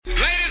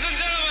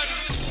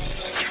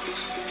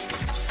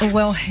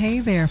Well,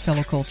 hey there,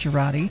 fellow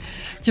Culturati.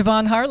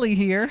 Javon Harley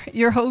here,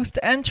 your host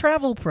and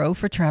travel pro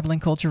for Traveling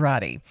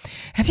Culturati.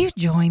 Have you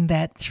joined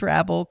that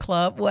travel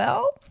club?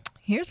 Well,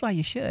 here's why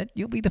you should.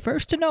 You'll be the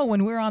first to know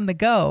when we're on the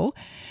go.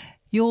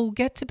 You'll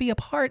get to be a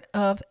part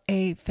of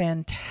a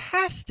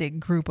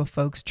fantastic group of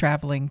folks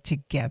traveling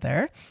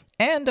together.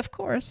 And of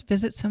course,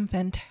 visit some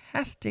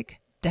fantastic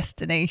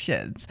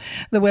destinations.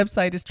 The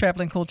website is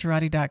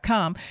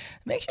travelingculturati.com.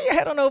 Make sure you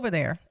head on over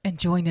there and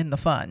join in the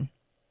fun.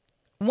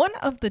 One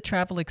of the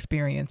travel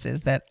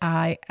experiences that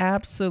I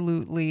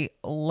absolutely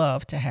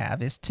love to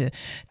have is to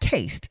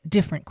taste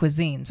different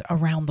cuisines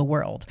around the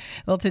world.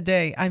 Well,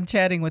 today I'm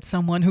chatting with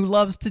someone who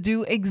loves to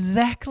do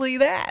exactly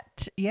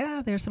that.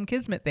 Yeah, there's some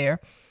kismet there.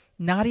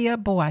 Nadia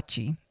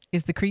Boachie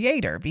is the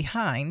creator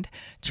behind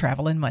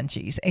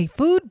Travelandmunchies, a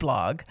food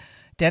blog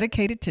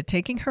dedicated to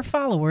taking her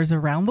followers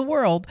around the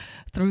world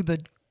through the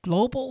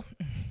global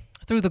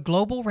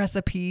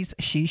recipes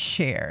she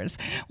shares.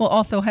 We'll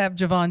also have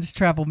Javon's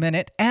Travel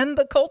Minute and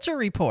the Culture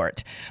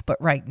Report.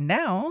 But right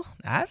now,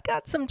 I've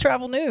got some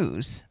travel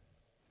news.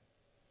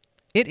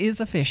 It is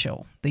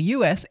official. The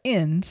U.S.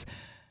 ends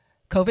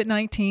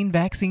COVID-19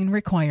 vaccine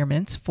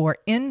requirements for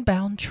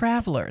inbound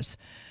travelers.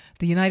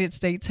 The United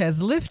States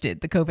has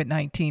lifted the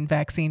COVID-19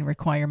 vaccine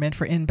requirement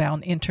for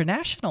inbound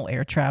international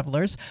air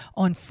travelers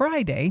on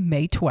Friday,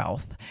 May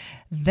 12th.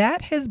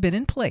 That has been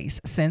in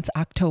place since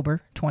October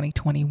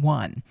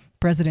 2021.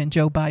 President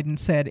Joe Biden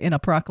said in a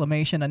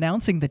proclamation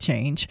announcing the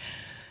change,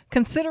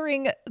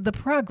 considering the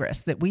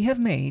progress that we have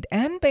made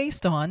and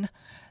based on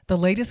the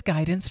latest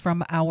guidance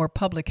from our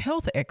public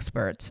health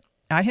experts,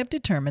 I have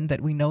determined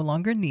that we no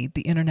longer need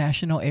the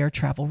international air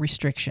travel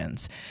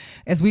restrictions.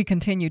 As we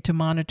continue to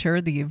monitor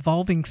the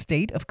evolving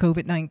state of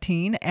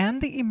COVID-19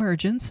 and the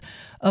emergence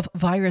of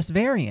virus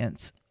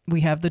variants,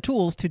 we have the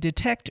tools to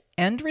detect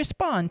and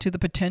respond to the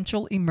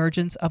potential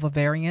emergence of a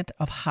variant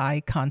of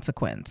high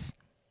consequence.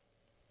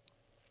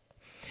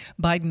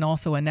 Biden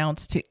also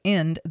announced to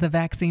end the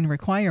vaccine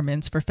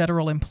requirements for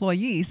federal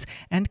employees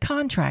and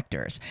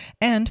contractors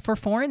and for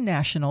foreign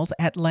nationals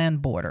at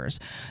land borders.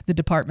 The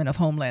Department of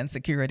Homeland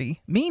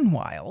Security,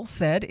 meanwhile,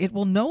 said it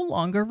will no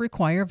longer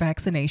require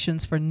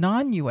vaccinations for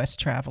non-U.S.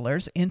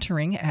 travelers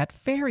entering at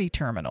ferry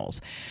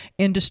terminals.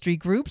 Industry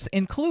groups,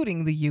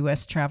 including the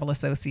U.S. Travel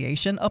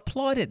Association,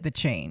 applauded the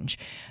change.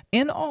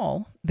 In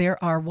all,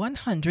 there are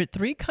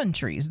 103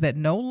 countries that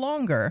no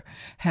longer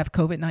have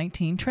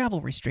COVID-19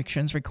 travel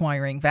restrictions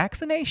requiring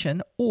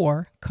vaccination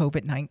or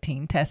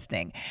COVID-19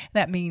 testing.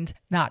 That means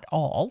not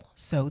all,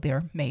 so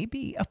there may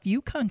be a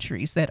few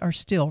countries that are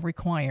still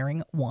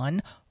requiring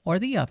one or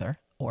the other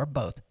or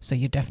both. So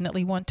you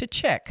definitely want to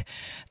check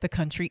the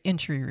country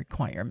entry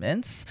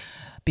requirements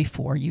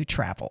before you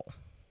travel.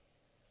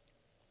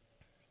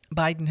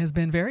 Biden has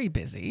been very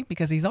busy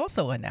because he's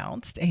also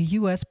announced a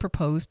U.S.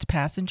 proposed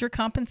passenger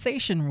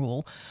compensation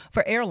rule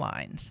for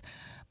airlines.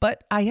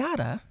 But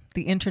IATA,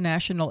 the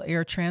International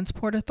Air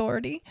Transport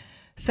Authority,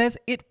 says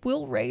it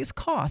will raise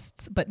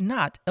costs but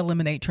not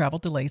eliminate travel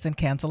delays and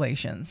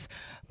cancellations.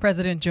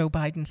 President Joe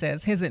Biden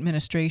says his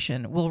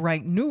administration will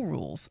write new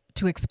rules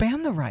to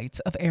expand the rights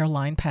of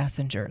airline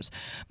passengers.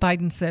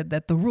 Biden said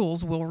that the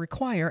rules will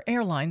require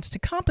airlines to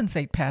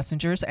compensate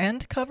passengers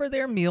and cover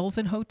their meals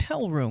and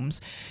hotel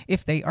rooms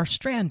if they are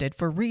stranded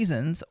for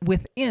reasons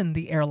within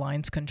the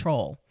airline's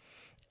control.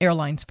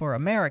 Airlines for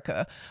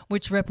America,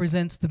 which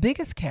represents the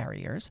biggest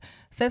carriers,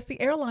 says the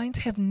airlines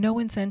have no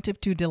incentive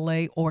to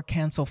delay or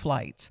cancel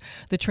flights.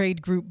 The trade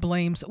group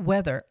blames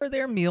weather for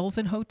their meals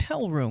and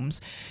hotel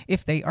rooms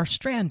if they are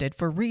stranded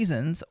for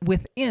reasons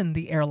within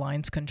the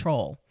airline's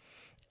control.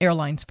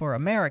 Airlines for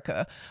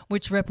America,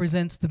 which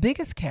represents the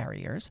biggest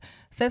carriers,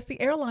 says the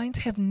airlines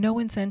have no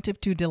incentive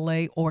to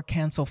delay or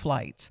cancel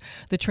flights.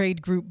 The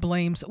trade group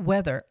blames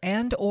weather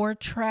and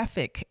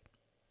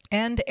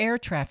air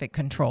traffic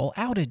control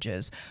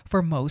outages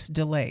for most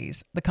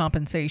delays. The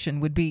compensation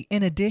would be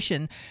in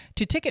addition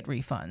to ticket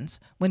refunds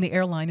when the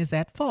airline is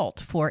at fault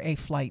for a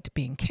flight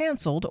being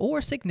canceled or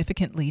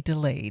significantly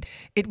delayed.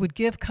 It would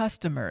give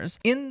customers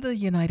in the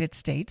United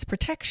States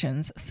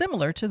protections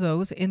similar to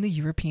those in the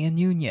European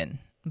Union.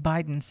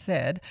 Biden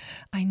said,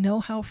 "I know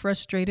how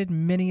frustrated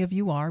many of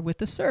you are with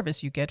the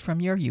service you get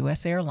from your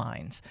U.S.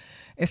 airlines,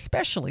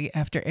 especially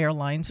after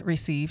airlines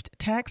received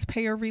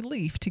taxpayer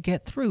relief to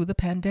get through the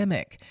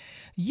pandemic.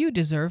 You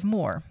deserve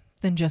more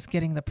than just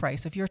getting the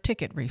price of your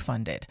ticket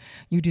refunded.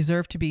 You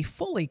deserve to be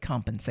fully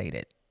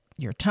compensated.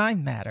 Your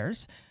time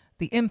matters.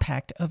 The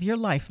impact of your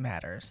life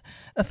matters."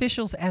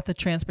 Officials at the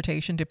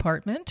Transportation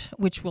Department,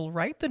 which will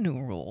write the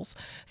new rules,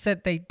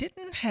 said they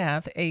didn't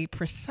have a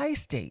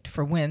precise date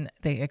for when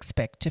they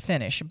expect to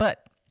finish,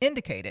 but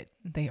indicated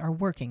they are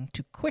working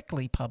to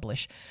quickly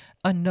publish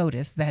a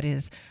notice that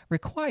is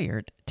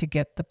required to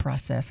get the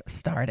process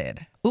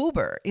started.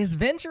 Uber is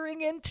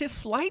venturing into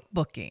flight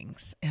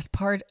bookings as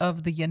part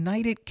of the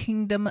United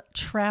Kingdom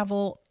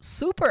travel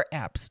super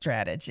app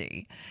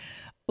strategy.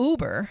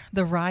 Uber,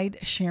 the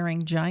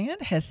ride-sharing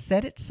giant, has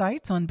set its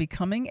sights on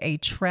becoming a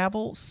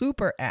travel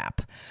super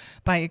app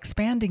by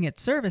expanding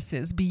its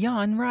services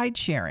beyond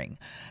ride-sharing.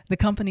 The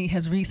company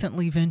has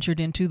recently ventured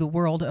into the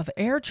world of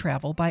air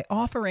travel by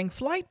offering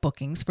flight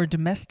bookings for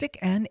domestic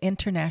and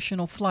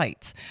international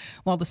flights.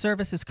 While the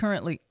service is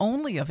currently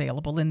only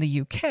available in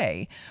the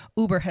UK,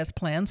 Uber has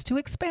plans to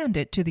expand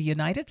it to the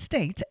United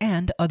States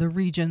and other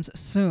regions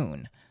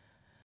soon.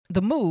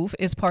 The move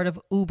is part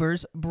of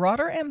Uber's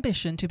broader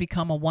ambition to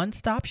become a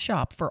one-stop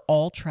shop for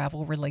all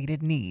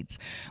travel-related needs.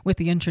 With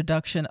the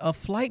introduction of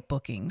flight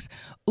bookings,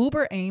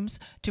 Uber aims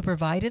to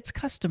provide its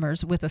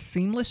customers with a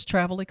seamless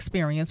travel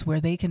experience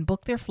where they can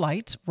book their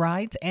flights,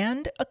 rides,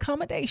 and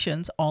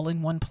accommodations all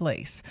in one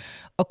place.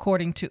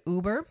 According to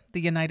Uber,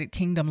 the United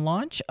Kingdom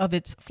launch of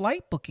its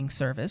flight booking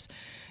service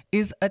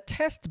is a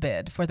test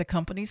bed for the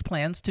company's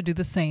plans to do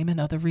the same in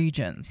other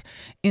regions.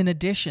 In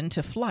addition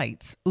to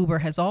flights, Uber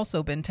has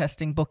also been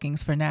testing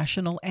bookings for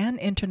national and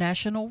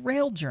international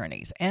rail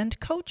journeys and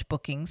coach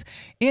bookings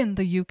in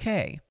the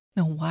UK.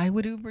 Now, why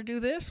would Uber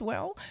do this?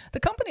 Well, the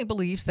company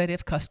believes that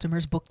if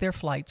customers book their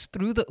flights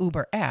through the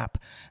Uber app,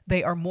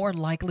 they are more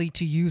likely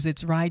to use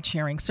its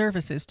ride-sharing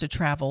services to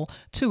travel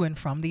to and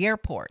from the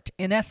airport.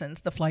 In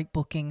essence, the flight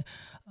booking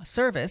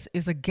service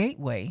is a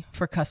gateway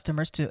for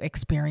customers to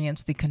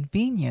experience the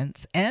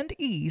convenience and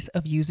ease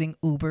of using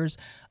Uber's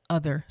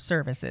other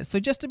services. So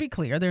just to be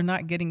clear, they're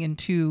not getting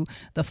into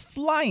the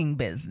flying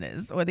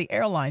business or the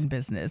airline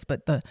business,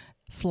 but the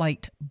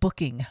flight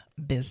booking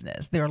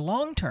business. Their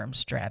long-term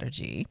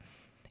strategy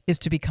is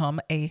to become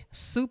a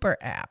super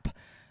app.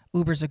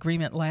 Uber's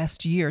agreement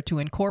last year to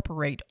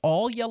incorporate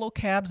all yellow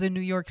cabs in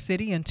New York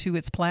City into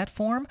its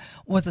platform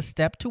was a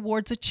step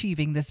towards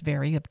achieving this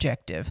very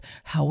objective.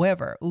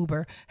 However,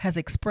 Uber has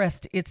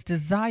expressed its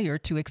desire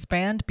to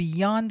expand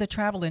beyond the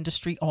travel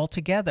industry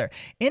altogether,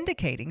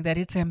 indicating that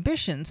its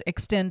ambitions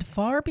extend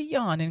far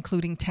beyond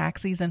including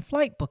taxis and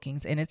flight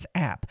bookings in its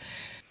app.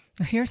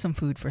 Here's some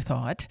food for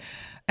thought.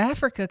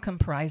 Africa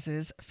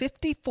comprises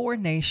 54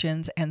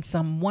 nations and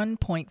some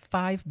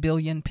 1.5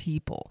 billion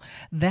people.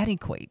 That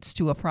equates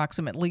to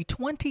approximately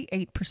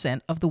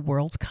 28% of the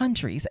world's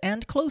countries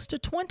and close to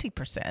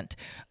 20%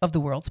 of the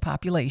world's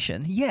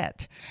population.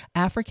 Yet,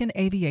 African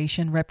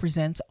aviation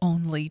represents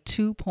only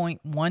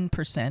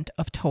 2.1%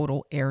 of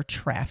total air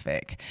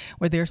traffic,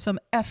 where there's some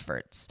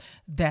efforts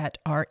that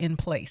are in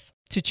place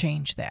to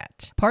change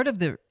that. Part of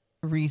the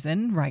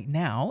reason right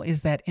now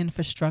is that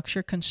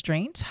infrastructure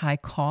constraints, high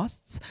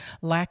costs,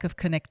 lack of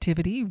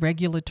connectivity,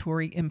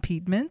 regulatory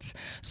impediments,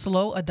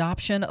 slow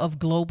adoption of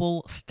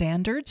global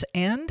standards,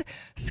 and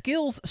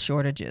skills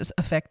shortages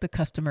affect the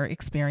customer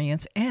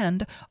experience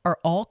and are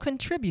all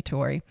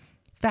contributory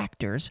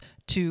factors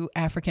to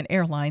African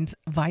Airlines'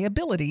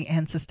 viability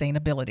and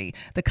sustainability.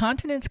 The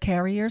continent's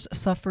carriers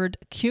suffered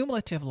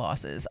cumulative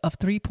losses of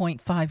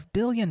 $3.5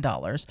 billion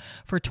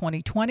for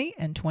 2020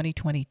 and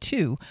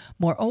 2022.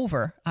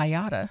 Moreover,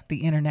 IATA,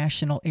 the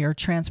International Air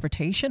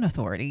Transportation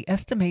Authority,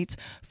 estimates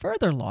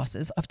further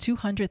losses of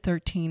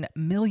 $213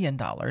 million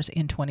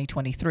in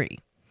 2023.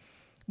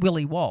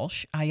 Willie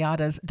Walsh,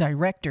 IATA's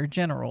Director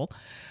General,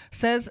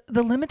 says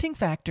the limiting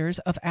factors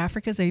of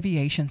Africa's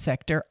aviation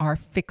sector are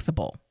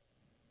fixable.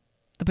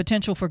 The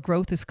potential for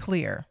growth is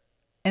clear,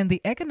 and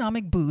the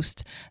economic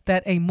boost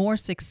that a more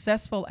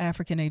successful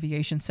African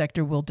aviation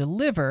sector will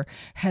deliver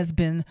has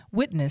been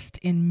witnessed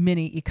in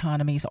many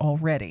economies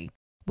already.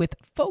 With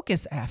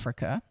Focus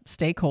Africa,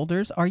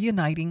 stakeholders are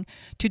uniting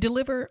to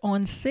deliver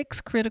on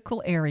 6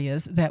 critical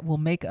areas that will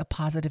make a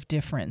positive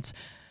difference.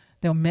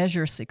 They'll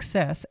measure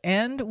success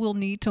and will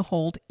need to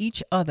hold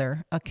each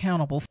other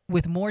accountable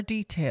with more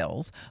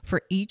details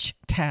for each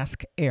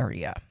task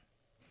area.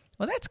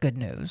 Well, that's good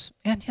news.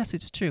 And yes,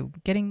 it's true.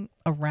 Getting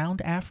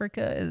around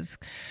Africa is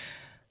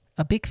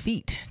a big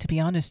feat, to be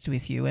honest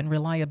with you, and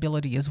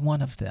reliability is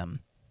one of them.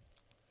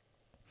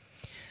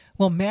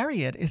 Well,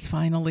 Marriott is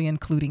finally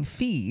including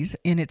fees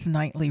in its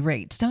nightly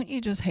rates. Don't you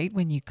just hate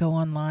when you go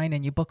online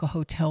and you book a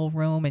hotel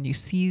room and you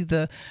see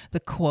the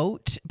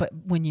quote, but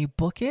when you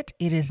book it,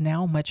 it is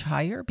now much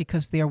higher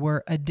because there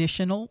were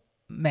additional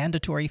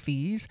mandatory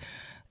fees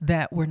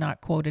that were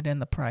not quoted in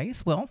the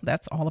price? Well,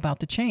 that's all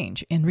about to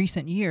change. In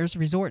recent years,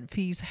 resort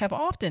fees have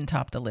often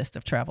topped the list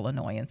of travel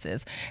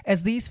annoyances,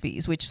 as these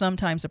fees, which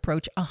sometimes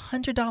approach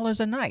 $100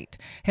 a night,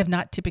 have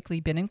not typically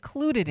been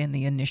included in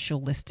the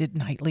initial listed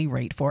nightly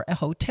rate for a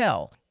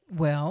hotel.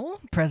 Well,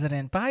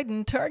 President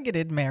Biden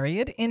targeted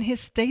Marriott in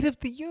his State of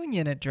the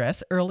Union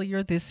address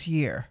earlier this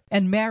year,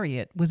 and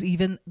Marriott was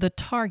even the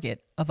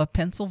target of a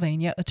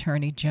Pennsylvania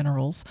Attorney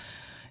General's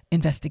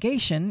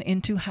investigation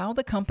into how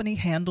the company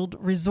handled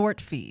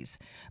resort fees.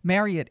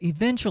 Marriott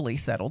eventually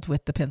settled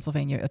with the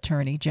Pennsylvania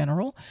Attorney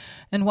General,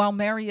 and while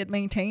Marriott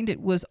maintained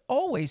it was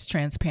always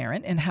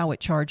transparent in how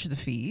it charged the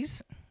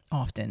fees,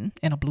 often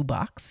in a blue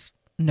box,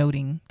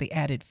 noting the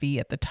added fee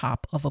at the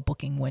top of a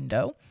booking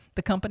window,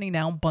 the company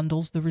now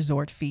bundles the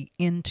resort fee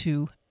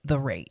into the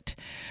rate.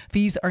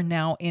 Fees are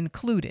now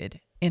included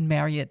in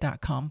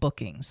Marriott.com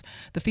bookings.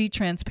 The fee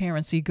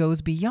transparency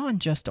goes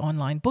beyond just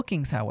online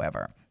bookings,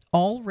 however.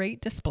 All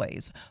rate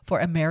displays for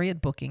a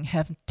Marriott booking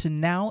have to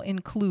now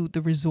include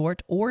the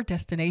resort or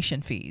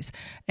destination fees,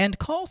 and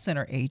call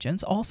center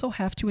agents also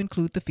have to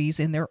include the fees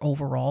in their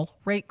overall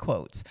rate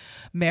quotes.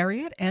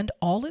 Marriott and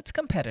all its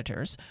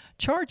competitors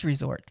charge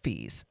resort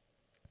fees.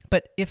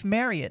 But if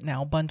Marriott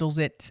now bundles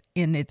it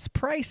in its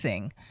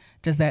pricing,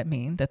 does that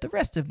mean that the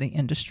rest of the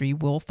industry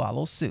will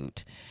follow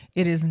suit?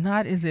 It is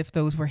not as if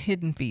those were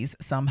hidden fees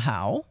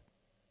somehow.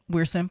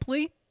 We're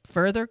simply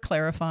further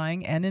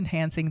clarifying and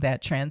enhancing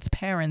that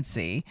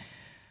transparency,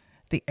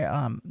 the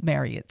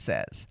Marriott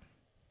says.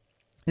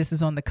 This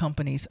is on the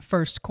company's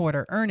first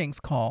quarter earnings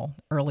call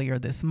earlier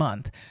this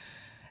month.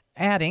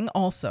 Adding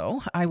also,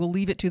 I will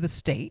leave it to the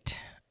state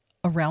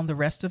around the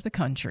rest of the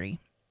country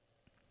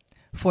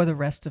for the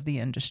rest of the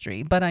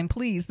industry, but I'm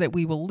pleased that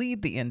we will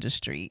lead the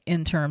industry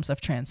in terms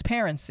of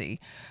transparency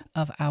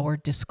of our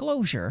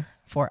disclosure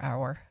for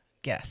our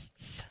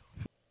guests.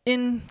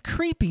 In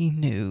creepy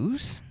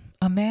news,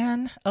 a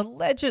man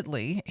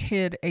allegedly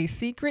hid a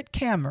secret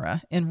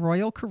camera in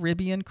Royal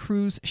Caribbean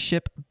cruise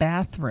ship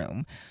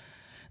bathroom.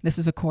 This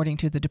is according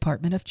to the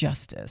Department of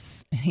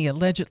Justice. He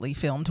allegedly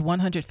filmed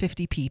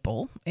 150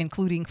 people,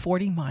 including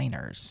 40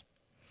 minors.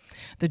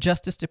 The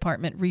Justice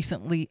Department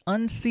recently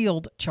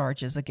unsealed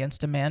charges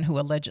against a man who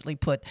allegedly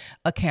put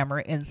a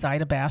camera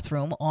inside a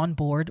bathroom on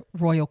board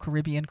Royal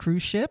Caribbean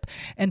cruise ship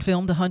and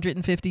filmed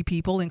 150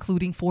 people,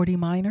 including 40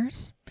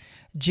 minors.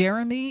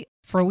 Jeremy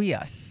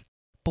Froias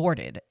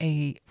boarded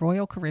a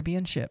Royal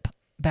Caribbean ship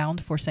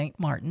bound for St.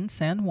 Martin,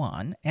 San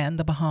Juan, and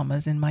the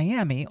Bahamas in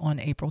Miami on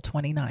April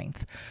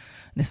 29th.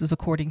 This is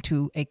according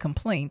to a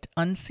complaint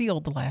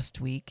unsealed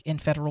last week in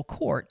federal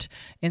court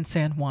in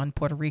San Juan,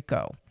 Puerto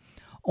Rico.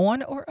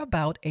 On or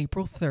about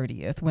April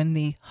 30th, when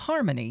the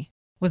Harmony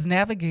was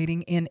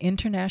navigating in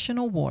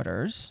international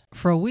waters,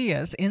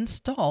 Froias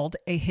installed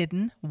a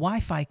hidden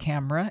Wi-Fi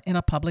camera in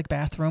a public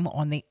bathroom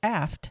on the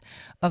aft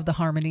of the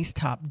Harmony's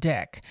top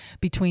deck,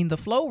 between the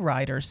Flow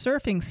Rider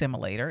surfing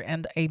simulator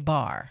and a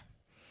bar.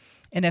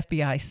 An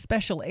FBI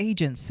special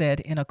agent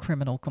said in a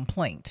criminal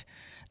complaint.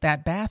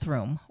 That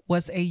bathroom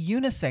was a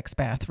unisex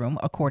bathroom,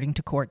 according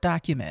to court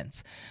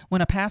documents.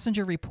 When a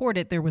passenger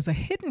reported there was a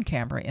hidden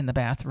camera in the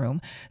bathroom,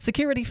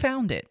 security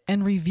found it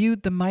and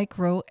reviewed the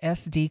micro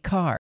SD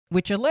card,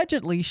 which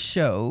allegedly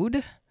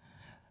showed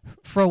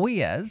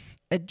Froias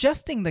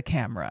adjusting the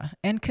camera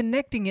and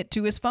connecting it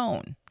to his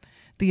phone.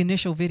 The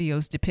initial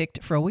videos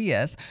depict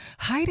Froias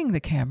hiding the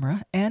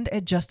camera and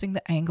adjusting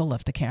the angle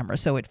of the camera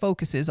so it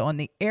focuses on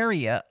the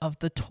area of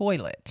the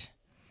toilet.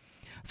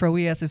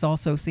 Froias is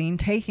also seen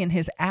taking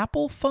his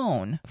Apple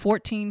phone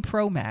 14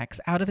 Pro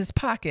Max out of his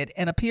pocket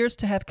and appears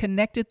to have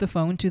connected the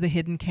phone to the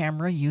hidden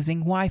camera using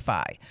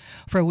Wi-Fi.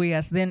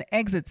 Froias then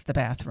exits the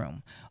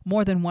bathroom.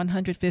 More than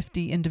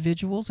 150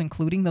 individuals,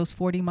 including those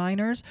 40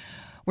 minors,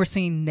 were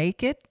seen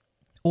naked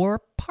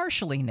or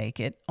partially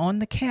naked on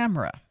the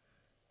camera.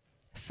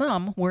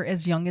 Some were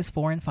as young as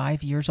 4 and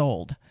 5 years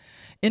old.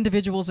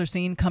 Individuals are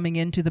seen coming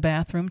into the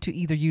bathroom to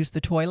either use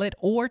the toilet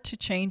or to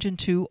change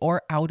into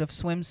or out of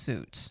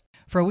swimsuits.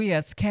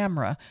 Froias'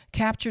 camera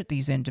captured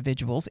these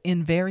individuals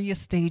in various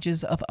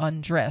stages of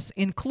undress,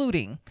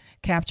 including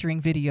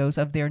capturing videos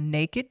of their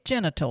naked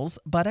genitals,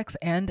 buttocks,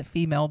 and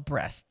female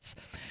breasts.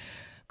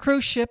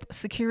 Cruise ship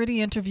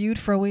security interviewed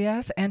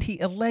Froias, and he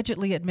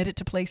allegedly admitted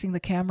to placing the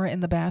camera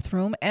in the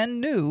bathroom and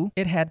knew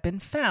it had been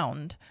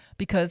found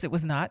because he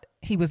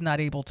was not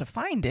able to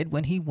find it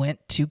when he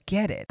went to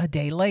get it a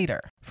day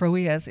later.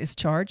 Froias is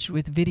charged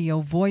with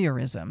video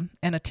voyeurism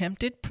and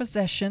attempted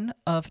possession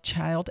of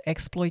child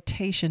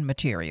exploitation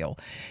material.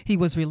 He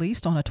was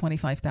released on a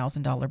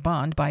 $25,000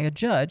 bond by a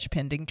judge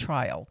pending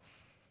trial.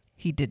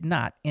 He did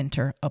not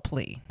enter a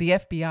plea. The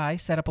FBI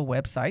set up a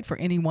website for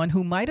anyone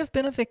who might have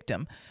been a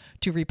victim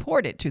to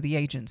report it to the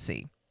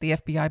agency. The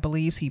FBI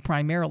believes he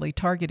primarily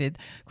targeted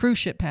cruise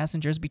ship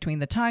passengers between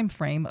the time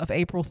frame of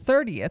April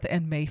 30th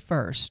and May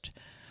 1st,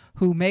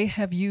 who may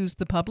have used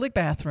the public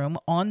bathroom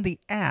on the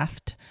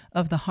aft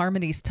of the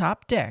Harmony's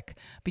top deck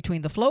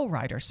between the Flow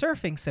Rider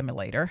surfing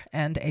simulator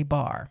and a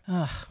bar.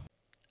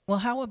 Well,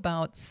 how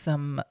about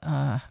some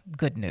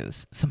good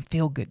news, some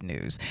feel-good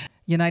news?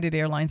 United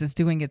Airlines is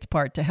doing its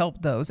part to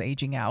help those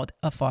aging out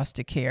of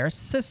foster care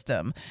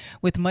system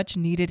with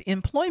much-needed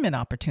employment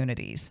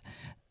opportunities.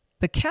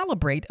 The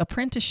Calibrate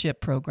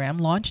Apprenticeship Program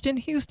launched in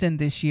Houston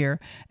this year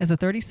as a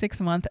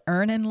 36-month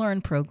earn and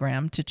learn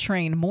program to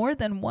train more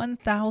than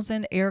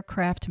 1,000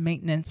 aircraft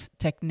maintenance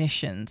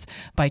technicians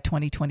by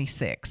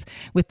 2026,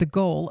 with the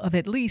goal of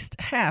at least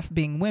half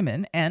being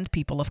women and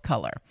people of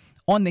color.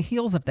 On the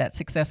heels of that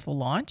successful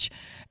launch,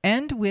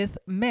 and with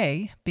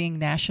May being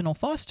National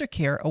Foster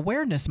Care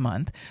Awareness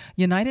Month,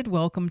 United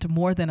welcomed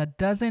more than a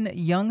dozen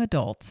young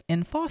adults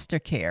in foster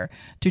care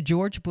to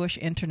George Bush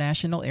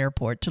International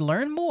Airport to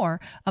learn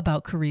more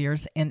about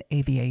careers in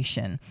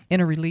aviation.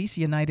 In a release,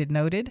 United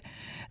noted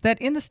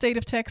that in the state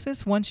of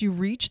Texas, once you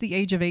reach the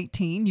age of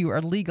 18, you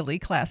are legally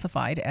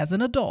classified as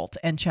an adult,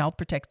 and Child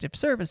Protective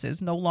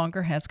Services no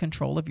longer has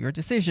control of your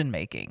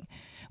decision-making.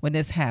 When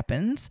this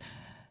happens,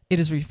 it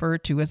is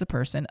referred to as a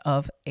person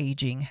of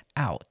aging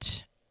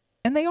out.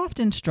 and they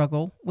often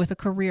struggle with a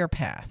career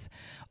path.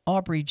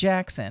 Aubrey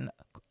Jackson,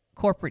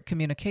 corporate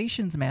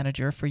communications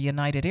manager for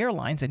United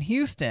Airlines in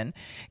Houston,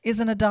 is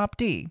an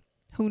adoptee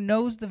who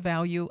knows the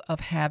value of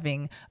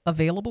having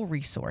available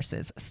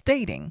resources,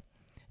 stating,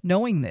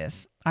 "Knowing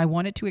this, I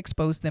wanted to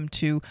expose them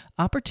to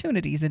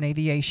opportunities in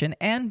aviation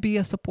and be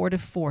a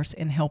supportive force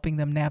in helping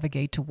them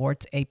navigate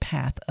towards a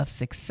path of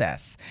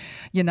success."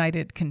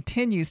 United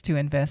continues to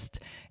invest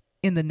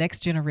in the next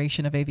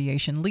generation of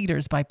aviation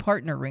leaders by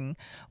partnering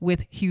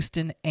with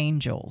Houston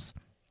Angels,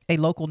 a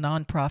local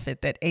nonprofit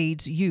that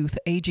aids youth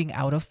aging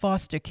out of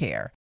foster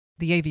care.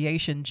 The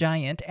aviation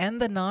giant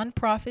and the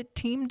nonprofit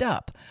teamed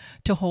up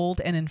to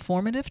hold an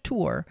informative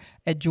tour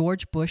at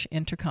George Bush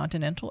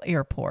Intercontinental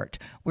Airport,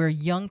 where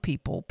young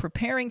people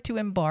preparing to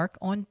embark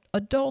on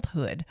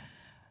adulthood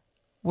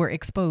were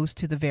exposed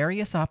to the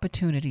various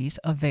opportunities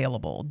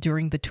available.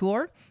 During the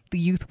tour, the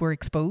youth were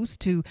exposed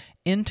to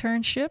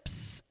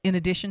internships in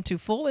addition to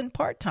full and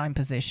part-time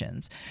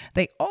positions.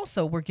 They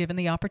also were given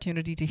the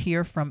opportunity to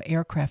hear from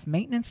aircraft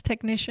maintenance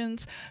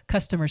technicians,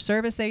 customer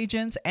service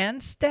agents,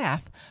 and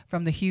staff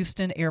from the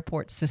Houston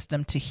airport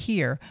system to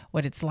hear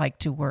what it's like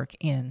to work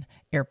in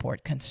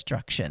airport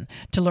construction.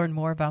 To learn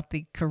more about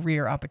the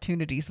career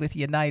opportunities with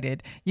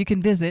United, you can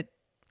visit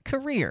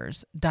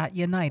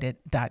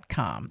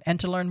careers.united.com. And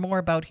to learn more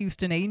about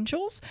Houston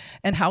Angels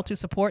and how to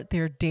support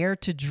their Dare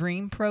to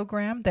Dream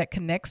program that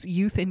connects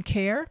youth in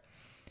care,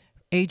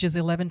 ages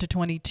 11 to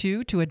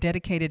 22, to a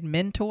dedicated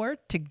mentor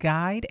to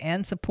guide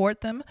and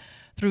support them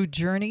through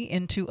journey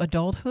into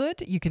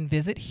adulthood, you can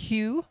visit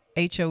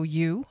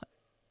HOU,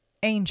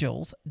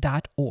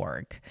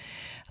 angels.org.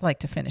 I like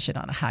to finish it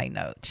on a high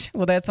note.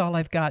 Well, that's all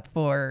I've got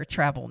for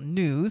travel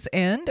news.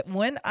 And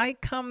when I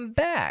come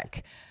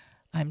back,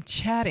 I'm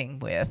chatting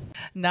with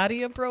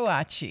Nadia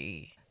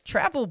Boachie,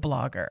 travel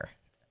blogger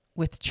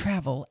with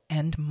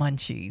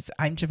Travelandmunchies.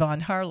 I'm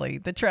Javon Harley,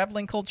 the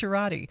Traveling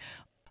Culturati.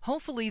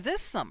 Hopefully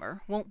this summer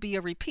won't be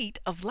a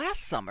repeat of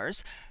last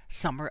summer's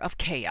Summer of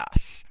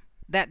Chaos.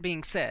 That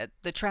being said,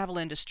 the travel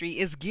industry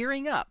is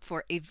gearing up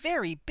for a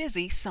very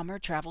busy summer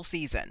travel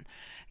season.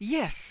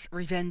 Yes,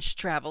 revenge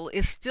travel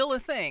is still a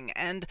thing,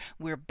 and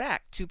we're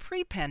back to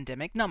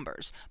pre-pandemic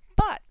numbers.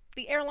 But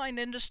the airline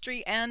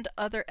industry and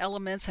other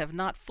elements have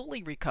not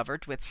fully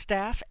recovered with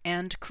staff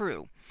and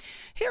crew.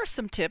 Here are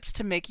some tips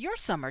to make your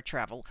summer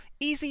travel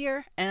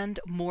easier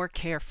and more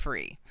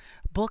carefree.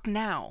 Book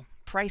now.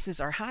 Prices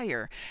are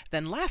higher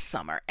than last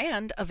summer,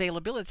 and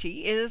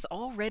availability is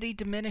already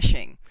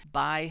diminishing.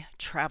 Buy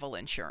travel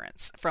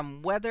insurance.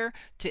 From weather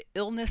to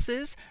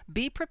illnesses,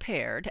 be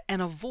prepared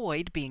and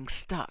avoid being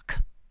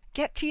stuck.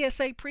 Get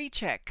TSA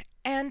PreCheck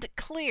and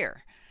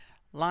clear.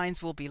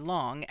 Lines will be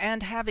long,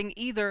 and having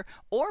either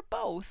or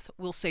both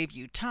will save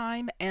you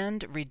time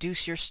and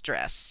reduce your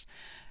stress.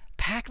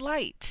 Pack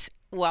light.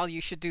 While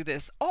you should do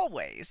this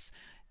always,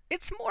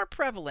 it's more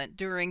prevalent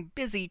during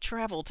busy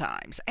travel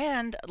times,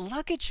 and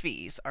luggage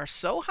fees are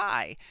so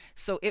high,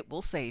 so it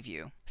will save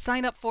you.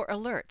 Sign up for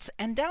alerts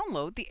and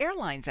download the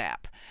Airlines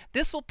app.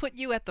 This will put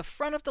you at the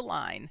front of the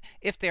line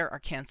if there are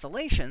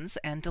cancellations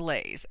and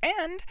delays,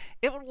 and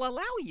it will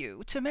allow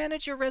you to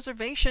manage your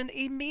reservation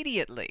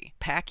immediately.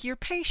 Pack your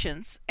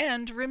patience,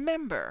 and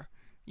remember,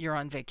 you're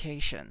on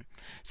vacation.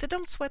 So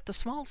don't sweat the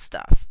small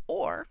stuff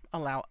or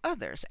allow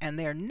others and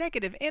their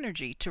negative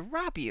energy to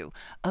rob you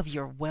of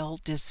your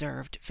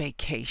well-deserved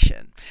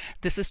vacation.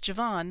 This is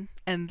Javon,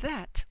 and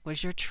that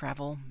was your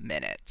Travel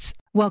Minute.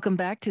 Welcome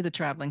back to the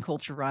Traveling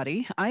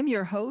Culturati. I'm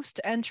your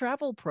host and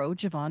travel pro,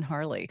 Javon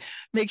Harley.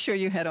 Make sure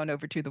you head on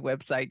over to the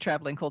website,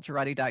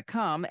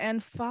 travelingculturati.com,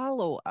 and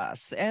follow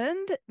us.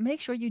 And make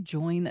sure you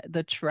join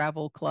the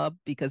travel club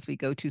because we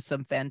go to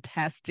some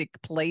fantastic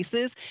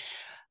places.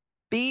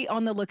 Be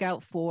on the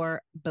lookout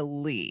for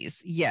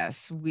Belize.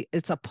 Yes,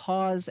 it's a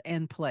pause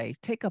and play.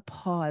 Take a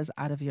pause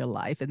out of your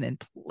life and then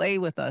play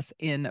with us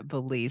in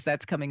Belize.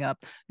 That's coming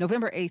up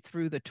November 8th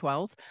through the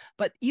 12th.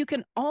 But you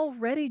can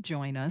already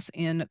join us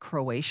in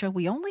Croatia.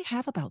 We only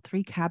have about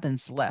 3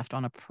 cabins left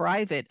on a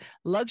private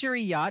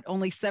luxury yacht,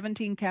 only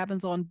 17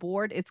 cabins on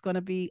board. It's going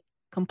to be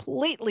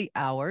completely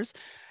ours.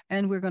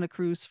 And we're going to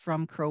cruise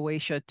from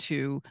Croatia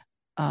to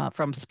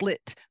from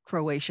Split,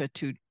 Croatia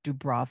to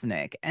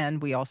Dubrovnik.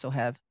 And we also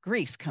have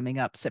Greece coming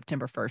up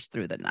September 1st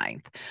through the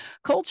 9th.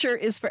 Culture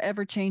is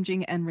forever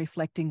changing and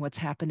reflecting what's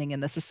happening in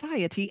the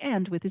society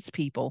and with its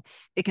people.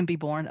 It can be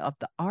born of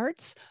the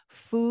arts,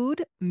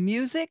 food,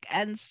 music,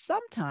 and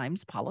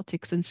sometimes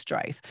politics and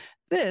strife.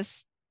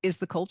 This is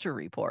the Culture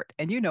Report.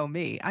 And you know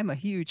me, I'm a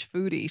huge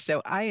foodie, so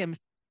I am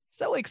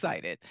so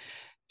excited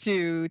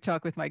to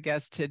talk with my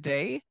guest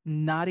today,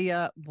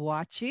 Nadia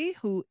Boachie,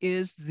 who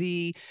is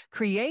the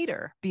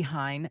creator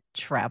behind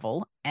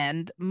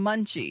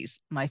Travelandmunchies,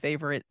 my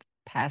favorite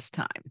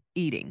pastime,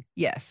 eating.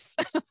 Yes.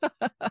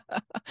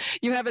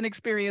 You haven't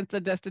experienced a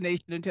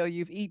destination until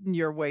you've eaten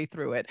your way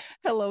through it.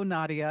 Hello,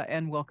 Nadia,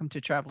 and welcome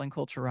to Traveling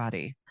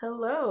Culturati.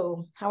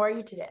 Hello, how are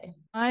you today?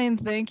 Fine,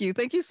 thank you.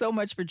 Thank you so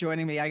much for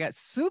joining me. I got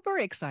super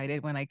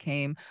excited when I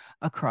came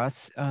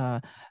across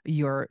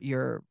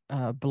your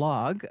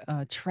blog,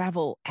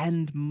 Travel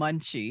and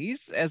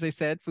Munchies. As I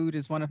said, food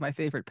is one of my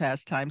favorite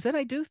pastimes, and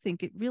I do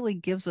think it really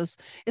gives us,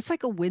 it's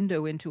like a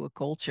window into a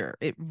culture.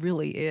 It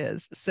really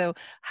is. So,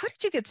 how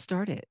did you get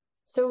started?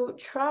 So,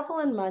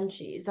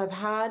 Travelandmunchies, I've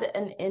had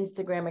an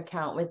Instagram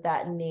account with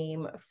that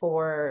name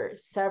for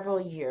several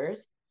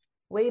years.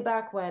 Way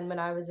back when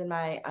I was in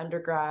my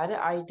undergrad,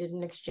 I did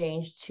an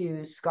exchange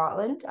to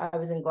Scotland. I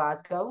was in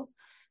Glasgow.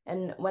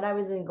 And when I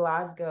was in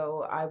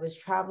Glasgow, I was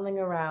traveling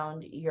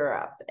around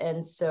Europe.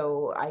 And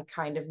so I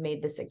kind of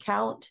made this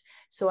account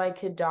so I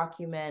could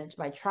document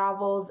my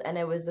travels. And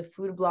it was a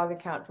food blog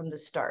account from the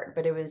start,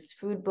 but it was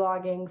food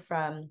blogging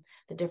from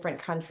the different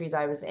countries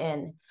I was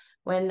in.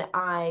 When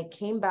I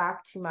came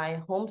back to my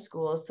home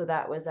school, so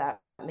that was at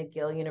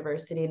McGill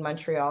University in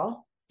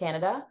Montreal,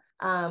 Canada,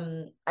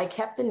 I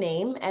kept the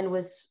name and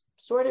was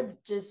sort of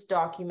just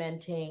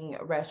documenting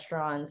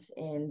restaurants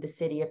in the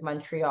city of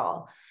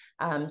Montreal.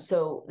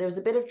 So there was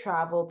a bit of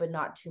travel, but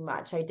not too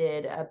much. I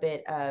did a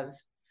bit of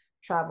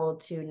travel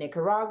to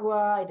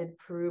Nicaragua. I did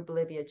Peru,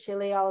 Bolivia,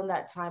 Chile all in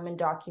that time and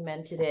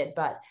documented it.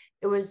 But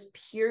it was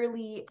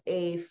purely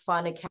a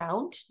fun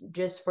account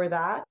just for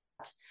that.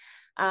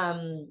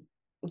 Um,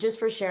 just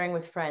for sharing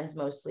with friends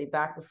mostly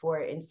back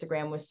before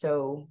Instagram was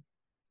so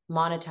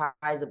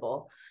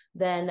monetizable.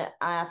 Then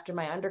after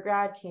my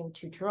undergrad, came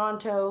to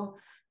Toronto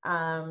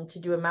to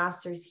do a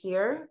master's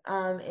here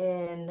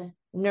in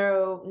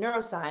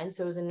neuroscience.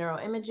 So it was in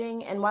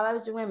neuroimaging. And while I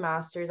was doing my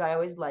master's, I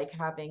always like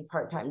having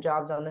part-time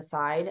jobs on the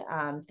side,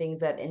 things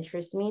that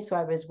interest me. So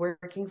I was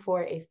working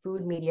for a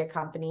food media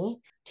company,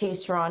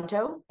 Taste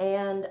Toronto.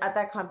 And at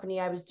that company,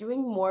 I was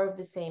doing more of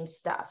the same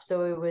stuff.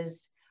 So it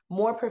was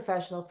more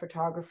professional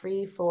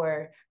photography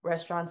for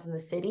restaurants in the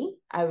city.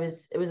 It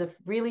was a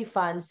really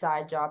fun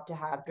side job to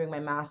have during my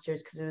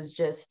master's because it was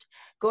just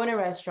going to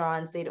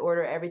restaurants, they'd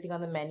order everything on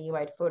the menu,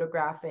 I'd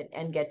photograph it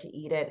and get to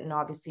eat it and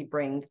obviously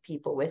bring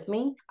people with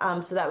me.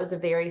 So that was a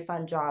very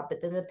fun job.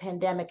 But then the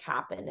pandemic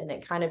happened and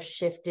it kind of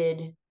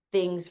shifted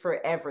things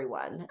for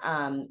everyone,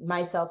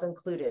 myself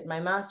included.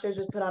 My master's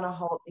was put on a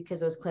halt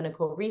because it was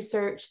clinical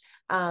research.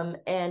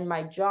 And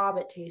my job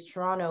at Taste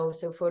Toronto,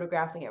 so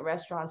photographing at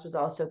restaurants, was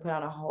also put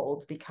on a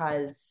hold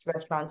because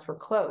restaurants were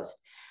closed.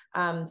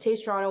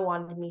 Taste Toronto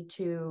wanted me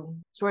to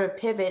sort of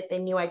pivot. They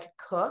knew I could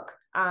cook.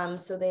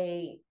 So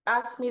they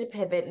asked me to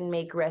pivot and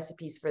make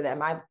recipes for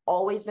them. I've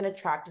always been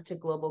attracted to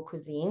global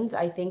cuisines.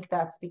 I think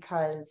that's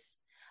because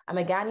I'm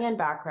a Ghanaian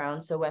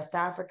background, so West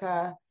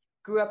Africa,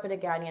 grew up in a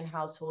Ghanaian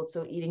household,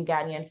 so eating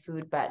Ghanaian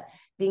food, but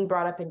being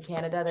brought up in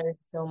Canada, that is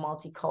so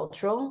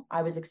multicultural.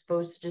 I was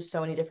exposed to just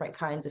so many different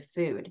kinds of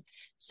food.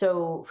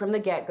 So from the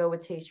get-go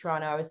with Taste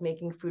Toronto, I was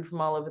making food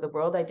from all over the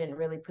world. I didn't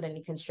really put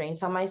any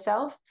constraints on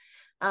myself.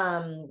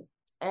 And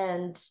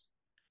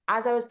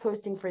as I was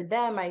posting for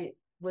them, I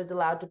was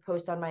allowed to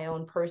post on my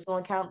own personal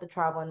account, the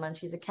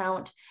Travelandmunchies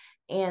account,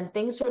 and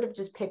things sort of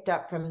just picked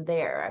up from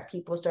there.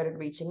 People started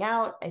reaching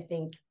out. I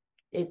think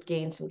it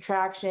gained some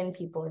traction.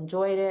 People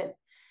enjoyed it.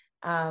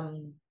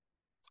 Um,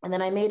 and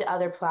then I made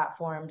other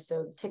platforms,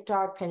 so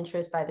TikTok,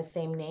 Pinterest by the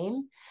same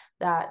name,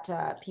 that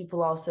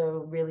people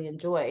also really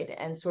enjoyed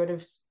and sort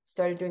of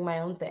started doing my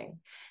own thing.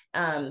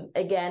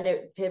 Again,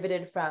 it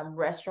pivoted from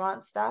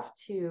restaurant stuff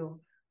to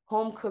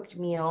home cooked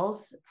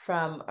meals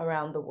from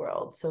around the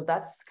world. So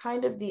that's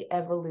kind of the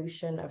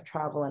evolution of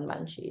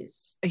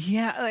Travelandmunchies.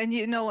 Yeah, and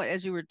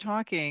as you were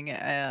talking,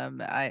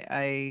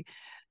 I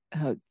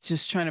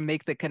just trying to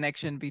make the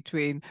connection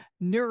between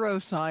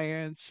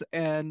neuroscience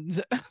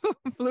and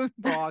food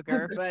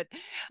blogger. But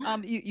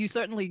you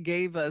certainly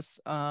gave us,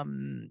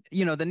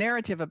 the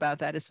narrative about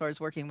that as far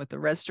as working with the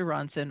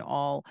restaurants and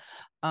all.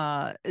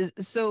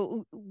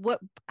 So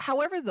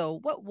however, though,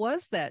 what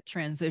was that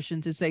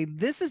transition to say,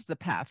 this is the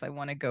path I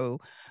want to go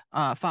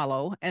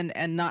follow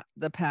and not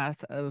the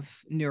path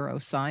of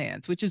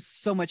neuroscience, which is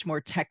so much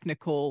more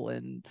technical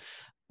and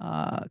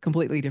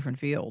completely different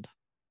field?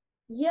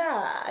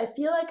 Yeah, I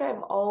feel like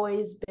I've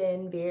always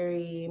been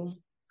very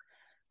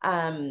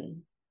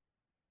um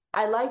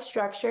I like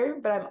structure,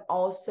 but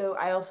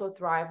I also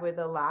thrive with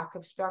a lack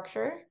of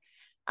structure.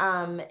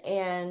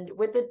 And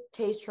with the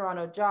Taste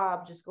Toronto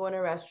job, just going to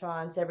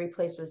restaurants, every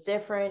place was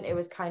different. It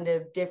was kind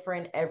of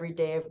different every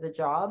day of the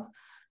job.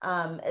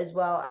 As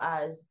well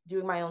as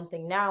doing my own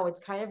thing now,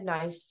 it's kind of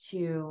nice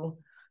to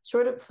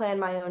sort of plan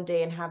my own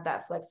day and have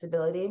that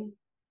flexibility.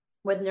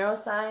 With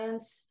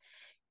neuroscience,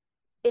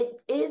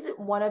 it is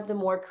one of the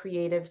more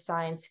creative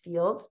science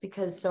fields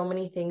because so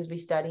many things we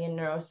study in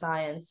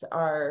neuroscience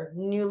are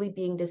newly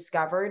being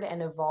discovered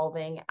and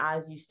evolving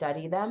as you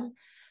study them.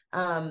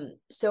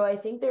 So I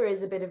think there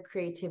is a bit of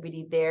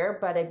creativity there,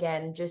 but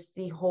again, just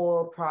the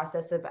whole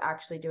process of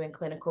actually doing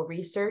clinical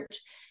research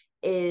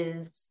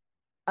is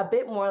a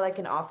bit more like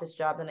an office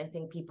job than I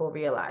think people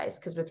realize.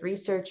 Because with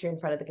research, you're in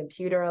front of the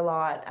computer a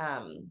lot.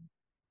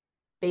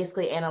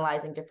 basically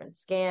analyzing different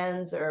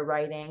scans or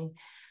writing.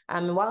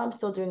 And while I'm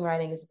still doing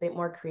writing, it's a bit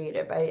more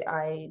creative.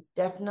 I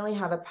definitely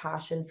have a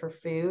passion for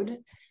food.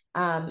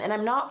 And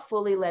I'm not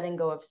fully letting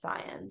go of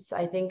science.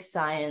 I think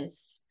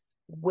science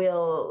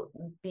will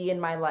be in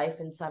my life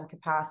in some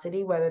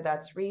capacity, whether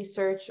that's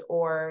research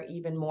or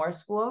even more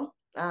school.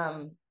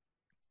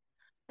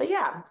 But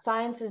yeah,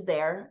 science is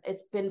there.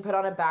 It's been put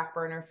on a back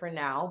burner for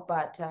now,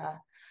 but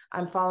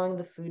I'm following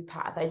the food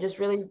path. I just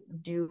really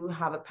do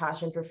have a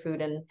passion for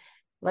food and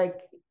like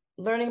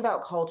learning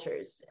about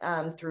cultures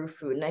through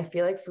food. And I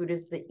feel like food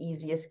is the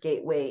easiest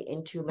gateway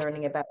into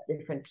learning about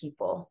different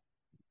people.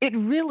 It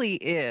really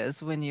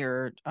is when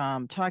you're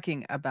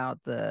talking about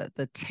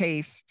the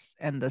tastes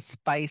and the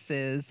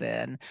spices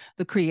and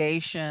the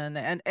creation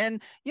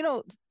and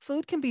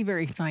food can be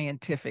very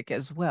scientific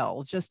as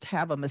well. Just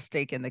have a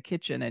mistake in the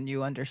kitchen and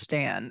you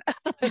understand,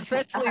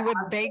 especially with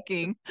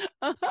baking,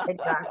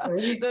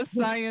 Exactly. the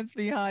science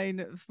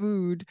behind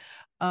food.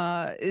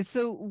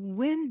 So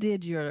when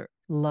did your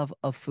love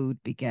of food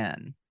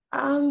begin?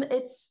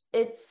 It's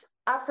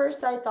at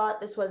first I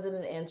thought this wasn't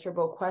an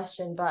answerable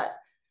question, but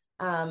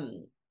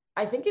um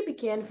I think it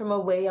began from a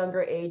way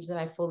younger age than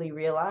I fully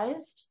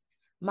realized.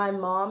 My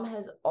mom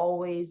has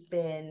always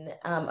been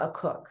a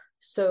cook.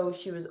 So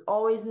she was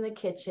always in the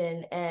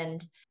kitchen,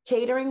 and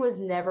catering was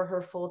never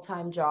her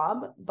full-time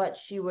job, but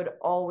she would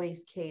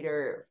always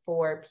cater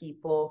for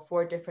people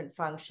for different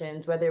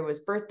functions, whether it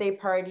was birthday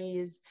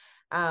parties,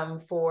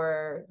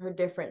 for her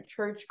different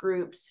church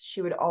groups.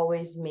 She would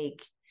always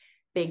make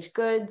baked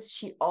goods.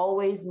 She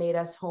always made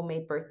us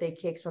homemade birthday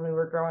cakes when we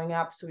were growing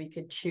up so we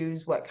could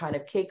choose what kind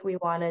of cake we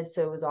wanted.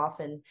 So it was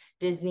often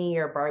Disney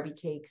or Barbie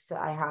cakes.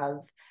 I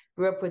have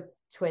grew up with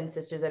twin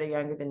sisters that are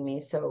younger than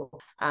me. So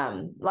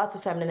lots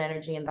of feminine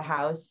energy in the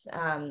house.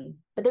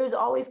 But there was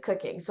always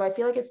cooking. So I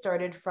feel like it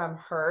started from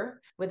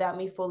her without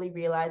me fully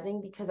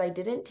realizing because I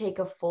didn't take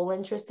a full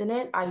interest in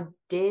it. I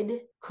did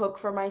cook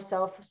for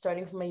myself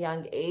starting from a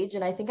young age.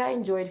 And I think I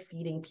enjoyed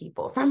feeding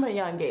people from a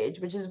young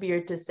age, which is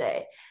weird to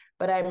say.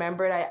 But I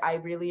remembered I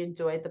really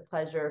enjoyed the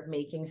pleasure of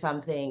making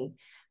something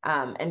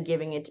and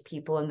giving it to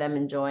people and them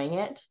enjoying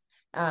it.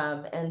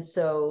 And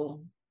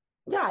so,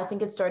 yeah, I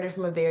think it started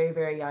from a very,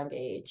 very young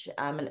age.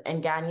 And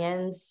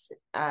Ghanaians,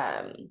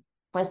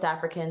 West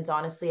Africans,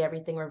 honestly,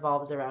 everything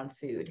revolves around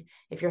food.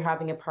 If you're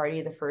having a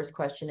party, the first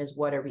question is,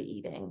 what are we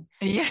eating?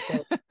 Yeah.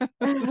 So,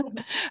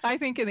 I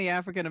think in the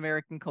African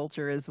American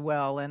culture as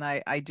well. And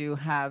I do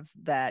have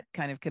that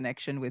kind of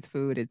connection with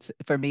food. It's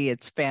for me,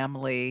 it's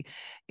family,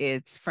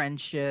 it's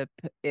friendship,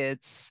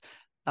 it's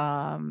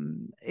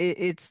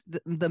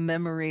the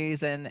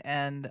memories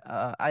and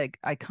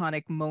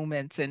iconic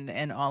moments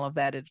and all of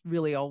that. It's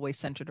really always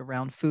centered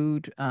around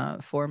food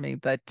for me.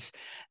 But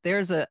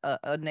there's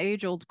an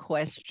age-old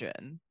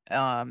question.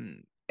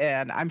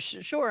 And I'm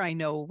sure I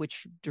know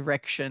which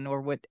direction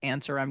or what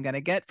answer I'm going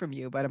to get from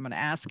you, but I'm going to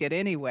ask it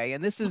anyway.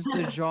 And this is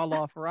the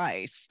jollof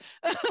rice.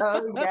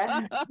 oh,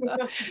 yeah.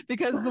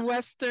 Because the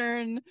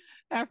Western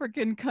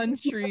African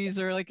countries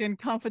are like in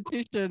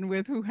competition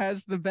with who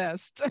has the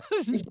best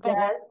jollof.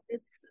 Yes,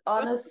 it's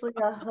honestly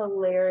a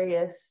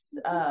hilarious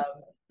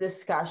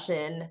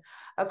discussion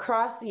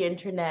across the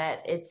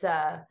internet. It's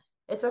a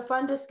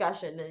fun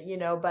discussion,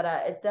 but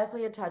it's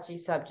definitely a touchy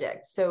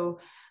subject. So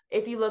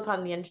if you look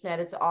on the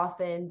internet, it's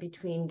often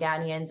between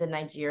Ghanaians and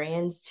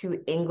Nigerians,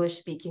 two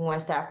English-speaking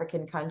West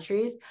African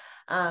countries.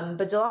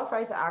 But jollof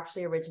rice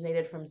actually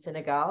originated from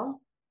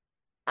Senegal.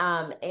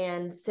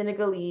 And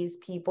Senegalese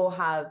people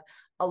have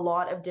a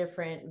lot of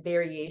different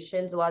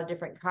variations, a lot of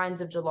different kinds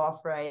of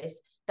jollof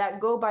rice that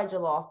go by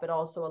jollof, but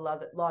also a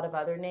lot of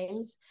other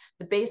names.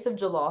 The base of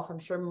jollof, I'm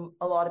sure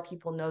a lot of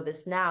people know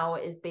this now,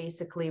 is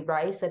basically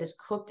rice that is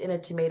cooked in a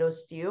tomato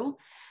stew.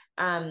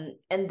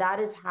 And that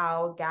is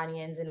how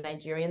Ghanaians and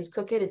Nigerians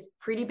cook it. It's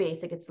pretty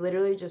basic. It's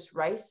literally just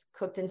rice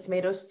cooked in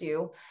tomato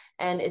stew,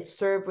 and it's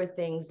served with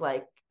things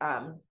like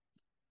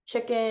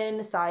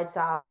chicken, side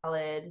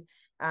salad,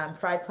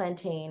 fried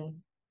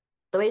plantain.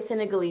 The way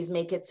Senegalese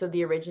make it, so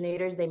the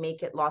originators, they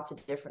make it lots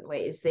of different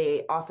ways.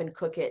 They often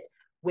cook it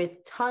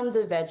with tons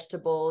of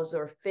vegetables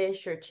or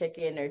fish or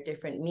chicken or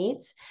different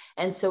meats.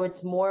 And so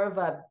it's more of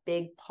a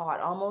big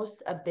pot,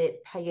 almost a bit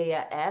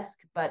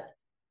paella-esque, but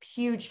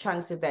huge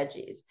chunks of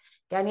veggies.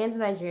 Ghanaians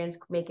and Nigerians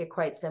make it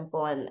quite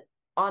simple. And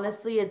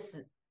honestly, it's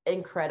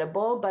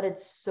incredible, but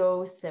it's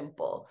so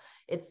simple.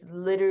 It's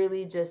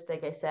literally just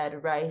like I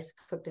said, rice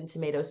cooked in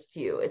tomato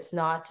stew. It's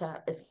not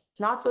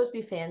supposed to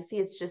be fancy.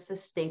 It's just a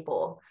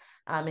staple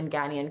in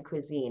Ghanaian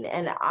cuisine,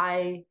 and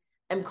I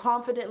am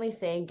confidently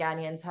saying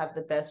Ghanaians have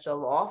the best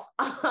jollof.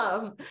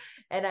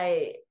 And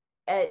I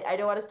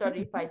don't want to start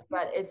any fights,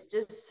 but it's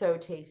just so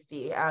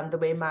tasty. The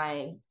way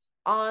my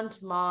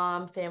aunt,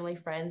 mom, family,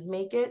 friends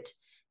make it,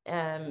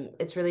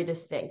 it's really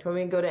distinct. When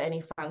we go to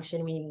any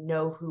function, we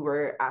know who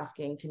we're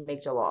asking to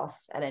make jollof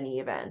at any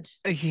event.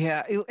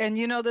 Yeah, and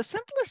the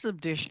simplest of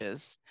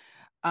dishes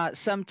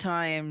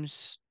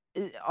sometimes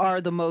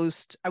are the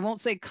most, I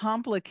won't say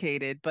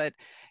complicated, but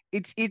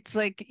it's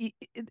like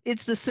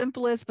it's the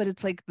simplest, but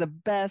it's like the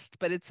best,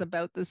 but it's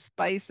about the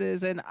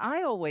spices. And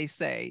I always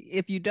say,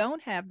 if you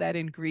don't have that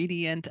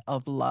ingredient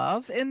of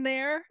love in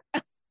there,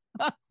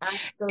 it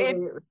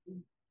Absolutely.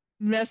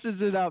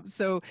 messes it up.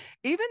 So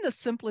even the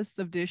simplest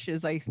of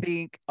dishes, I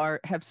think, are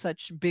have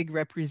such big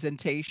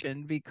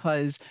representation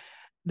because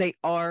they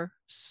are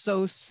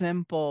so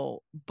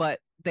simple, but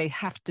they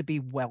have to be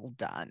well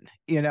done.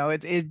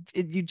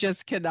 You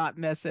just cannot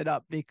mess it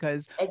up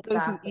because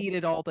those who Exactly. eat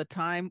it all the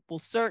time will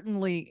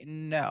certainly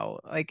know.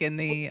 Like in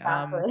the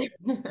Exactly.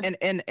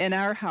 in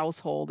our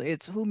household,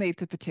 it's who made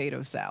the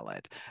potato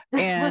salad.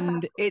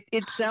 And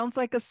it sounds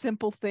like a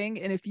simple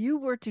thing. And if you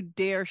were to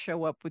dare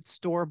show up with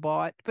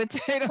store-bought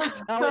potato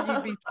salad,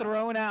 you'd be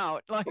thrown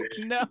out. Like,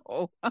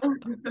 no.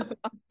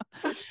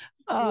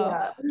 Uh,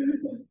 Yeah.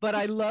 but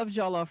I love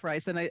jollof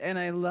rice, and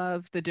I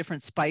love the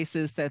different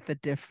spices that the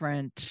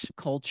different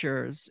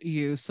cultures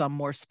use, some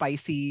more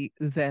spicy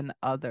than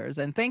others.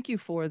 And thank you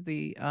for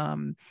the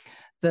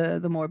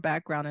more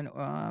background and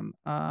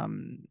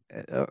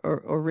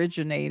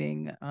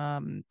originating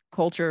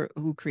culture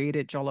who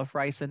created jollof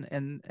rice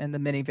and the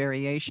many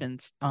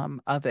variations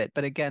of it.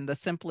 But again, the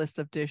simplest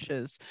of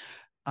dishes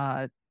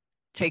uh,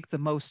 take the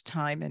most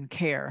time and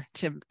care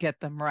to get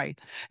them right,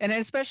 and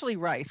especially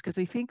rice, because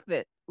I think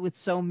that with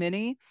so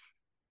many,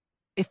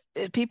 if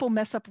people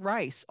mess up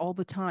rice all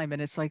the time,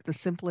 and it's like the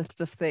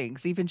simplest of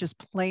things, even just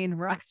plain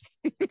rice.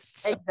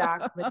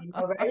 Exactly.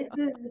 No, rice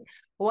is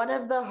one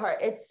of the hard,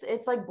 it's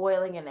like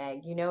boiling an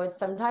egg, it's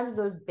sometimes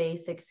those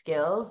basic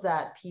skills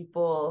that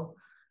people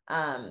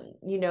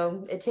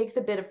it takes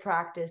a bit of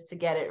practice to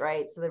get it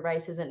right. So the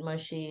rice isn't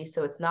mushy,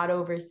 so it's not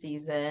over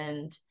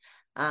seasoned.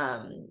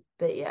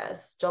 But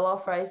yes,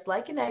 jollof rice,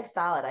 like an egg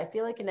salad. I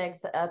feel like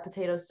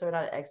potato, sorry,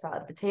 not an egg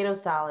salad, potato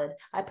salad.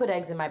 I put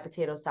eggs in my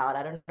potato salad.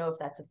 I don't know if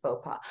that's a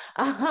faux pas.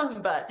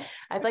 But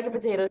I feel like a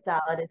potato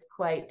salad is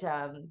quite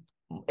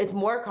it's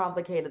more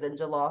complicated than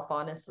jollof,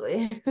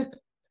 honestly.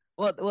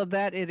 Well,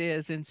 that it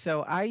is. And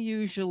so I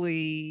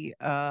usually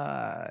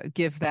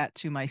give that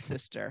to my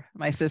sister.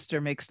 My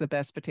sister makes the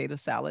best potato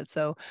salad.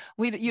 So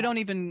you don't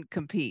even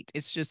compete.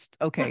 It's just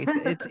okay,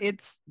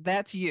 it's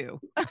that's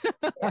you.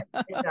 Yeah,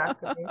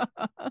 exactly.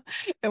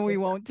 And we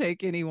won't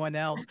take anyone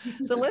else.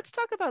 So let's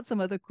talk about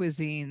some other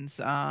cuisines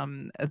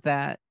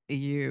that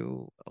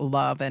you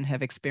love and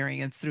have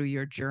experienced through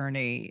your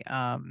journey.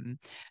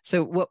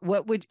 So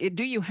what would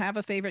do you have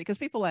a favorite? Because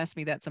people ask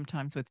me that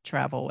sometimes with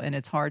travel, and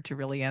it's hard to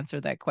really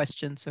answer that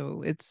question.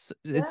 So it's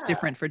Yeah,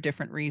 different for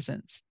different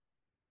reasons.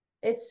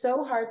 it's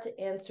so hard to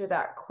answer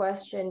that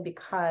question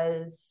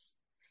because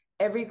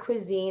every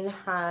cuisine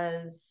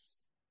has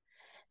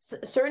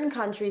certain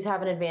countries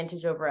have an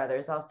advantage over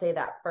others. I'll say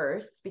that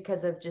first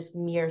because of just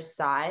mere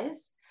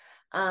size.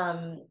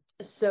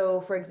 So,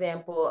 for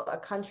example, a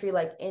country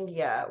like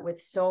India, with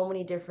so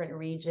many different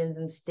regions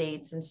and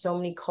states and so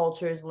many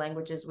cultures,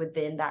 languages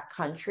within that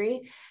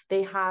country,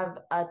 they have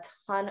a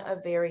ton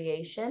of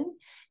variation.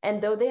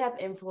 And though they have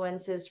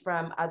influences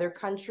from other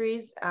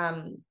countries,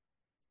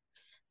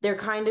 they're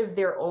kind of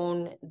their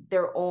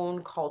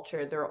own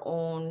culture, their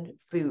own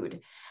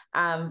food,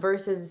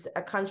 versus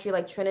a country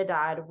like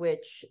Trinidad,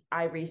 which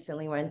I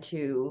recently went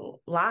to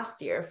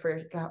last year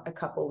for a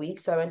couple of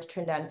weeks. So I went to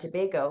Trinidad and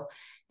Tobago.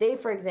 They,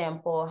 for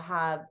example,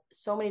 have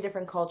so many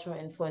different cultural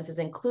influences,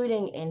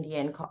 including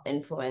Indian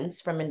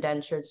influence from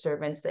indentured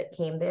servants that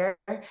came there,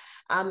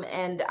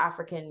 and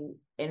African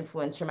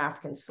influence from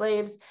African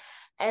slaves.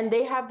 And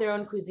they have their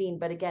own cuisine,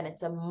 but again,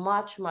 it's a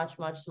much, much,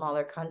 much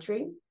smaller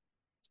country.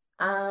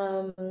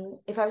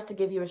 If I was to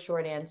give you a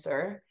short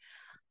answer,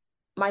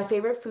 my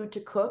favorite food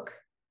to cook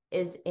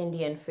is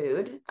Indian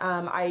food.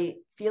 I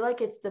feel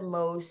like it's the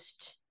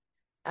most,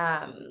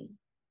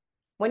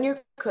 when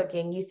you're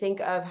cooking, you think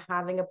of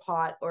having a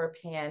pot or a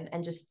pan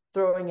and just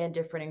throwing in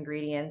different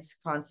ingredients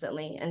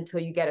constantly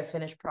until you get a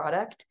finished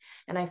product.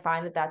 And I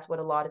find that that's what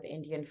a lot of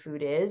Indian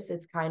food is.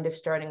 It's kind of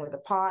starting with a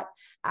pot,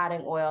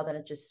 adding oil, then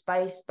it just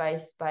spice,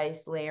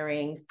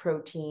 layering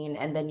protein,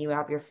 and then you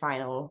have your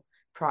final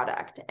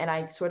product. And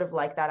I sort of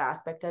like that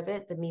aspect of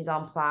it. The mise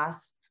en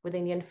place with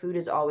Indian food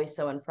is always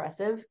so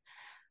impressive.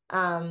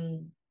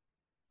 Um,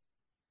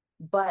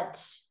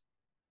 but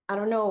I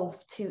don't know,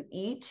 to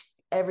eat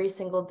every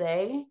single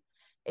day,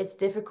 it's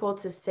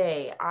difficult to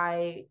say.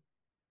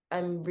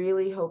 I'm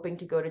really hoping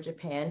to go to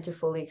Japan to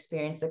fully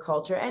experience the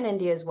culture, and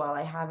India as well.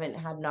 I haven't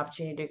had an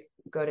opportunity to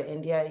go to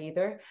India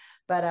either,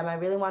 but I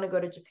really want to go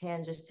to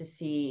Japan just to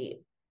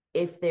see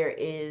if there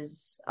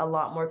is a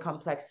lot more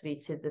complexity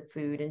to the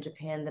food in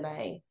Japan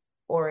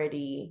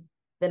already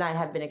than I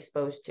have been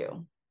exposed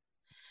to.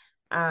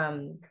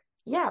 Um,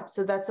 yeah,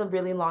 so that's a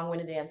really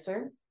long-winded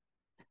answer.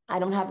 I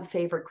don't have a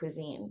favorite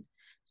cuisine.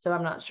 So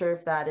I'm not sure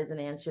if that is an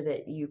answer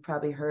that you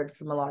probably heard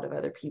from a lot of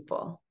other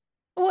people.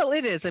 Well,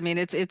 it is. I mean,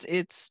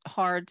 it's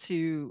hard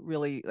to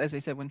really, as I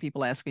said, when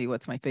people ask me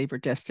what's my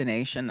favorite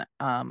destination,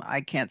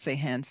 I can't say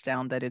hands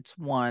down that it's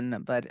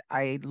one, but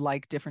I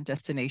like different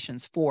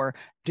destinations for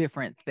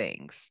different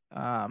things.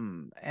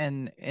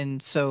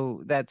 And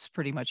so that's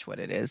pretty much what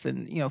it is.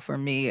 And for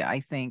me, I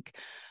think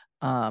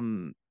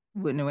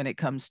when it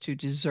comes to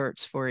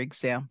desserts, for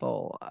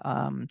example,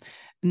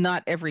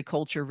 not every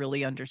culture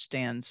really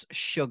understands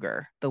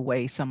sugar the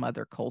way some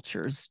other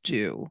cultures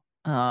do.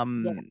 Yeah,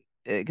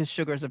 Because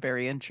sugar is a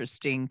very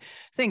interesting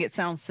thing. It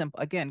sounds simple.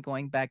 Again,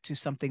 going back to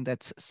something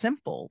that's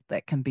simple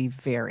that can be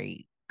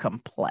very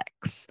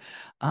complex.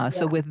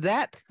 So, yeah. with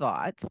that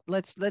thought,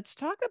 let's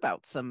talk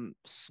about some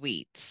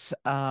sweets.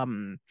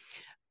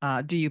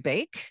 Do you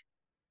bake?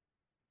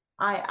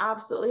 I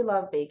absolutely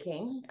love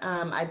baking.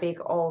 I bake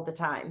all the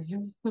time.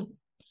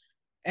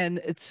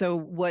 And so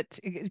what,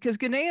 because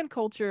Ghanaian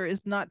culture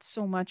is not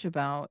so much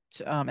about,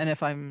 and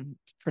if I'm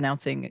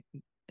pronouncing,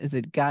 is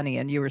it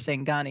Ghanaian? You were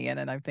saying Ghanaian,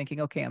 and I'm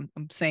thinking, okay, I'm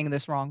saying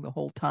this wrong the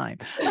whole time.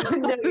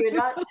 No, you're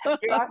not.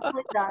 You're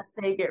actually not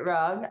saying it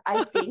wrong.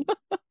 I think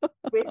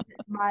with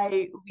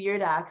my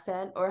weird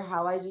accent or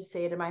how I just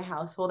say it in my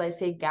household, I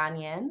say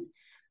Ghanaian.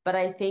 But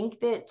I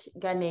think that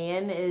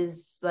Ghanaian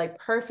is like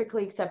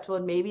perfectly acceptable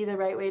and maybe the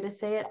right way to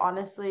say it.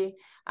 Honestly,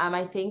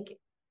 I think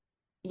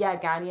yeah,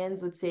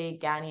 Ghanaians would say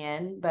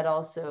Ghanaian, but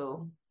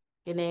also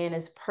Ghanaian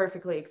is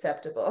perfectly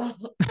acceptable.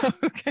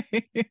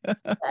 Okay. Yes,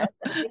 I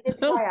think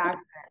it's my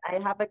accent. I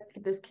have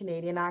this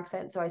Canadian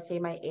accent, so I say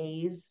my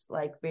A's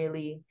like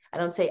really. I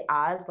don't say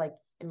as like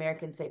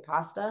Americans say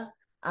pasta.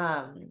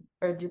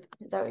 Is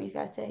that what you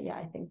guys say? Yeah,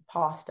 I think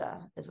pasta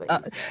is what Uh,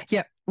 you say.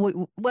 yeah.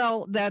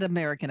 Well, that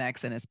American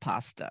accent is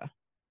pasta.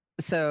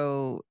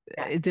 So,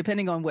 Yeah.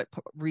 depending on what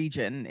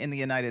region in the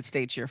United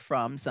States you're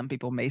from, some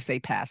people may say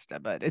pasta,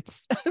 but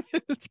it's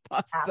it's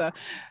pasta.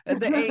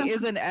 The A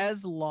isn't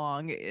as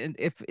long. And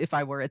if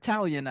I were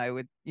Italian, I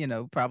would,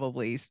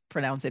 probably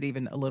pronounce it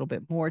even a little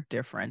bit more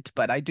different.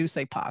 But I do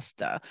say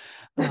pasta.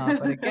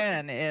 But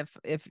again,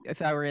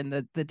 if I were in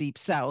the deep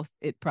South,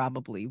 it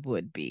probably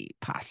would be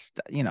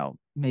pasta.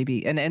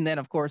 Maybe, and then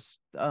of course.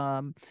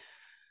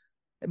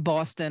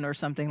 Boston or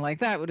something like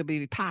that would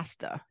be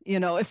pasta.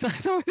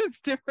 So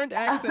it's different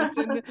accents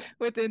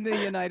within the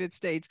United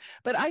States.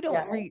 But I don't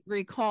Yeah.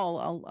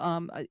 recall.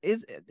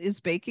 Is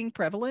baking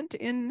prevalent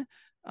in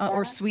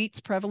or Yeah.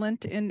 sweets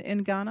prevalent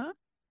in Ghana?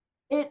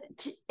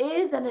 It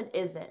is and it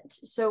isn't.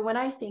 So when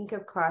I think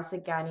of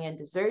classic Ghanaian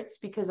desserts,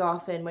 because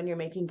often when you're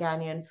making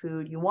Ghanaian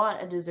food, you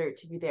want a dessert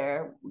to be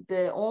there.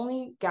 The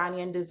only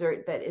Ghanaian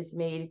dessert that is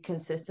made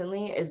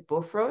consistently is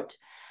bofrot,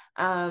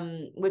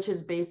 which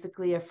is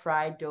basically a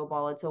fried dough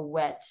ball. It's a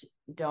wet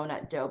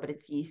donut dough, but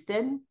it's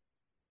yeasted.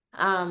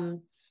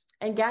 Um,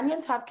 and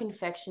Ghanaians have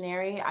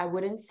confectionery. I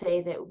wouldn't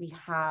say that we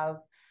have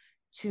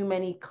too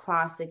many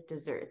classic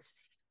desserts.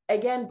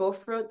 Again,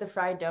 bofrot, the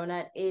fried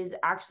donut, is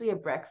actually a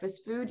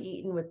breakfast food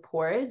eaten with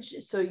porridge.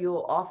 So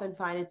you'll often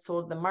find it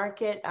sold in the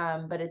market,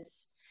 but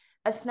it's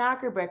a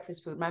snack or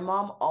breakfast food. My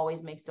mom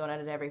always makes donut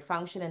at every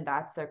function, and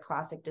that's their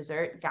classic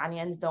dessert.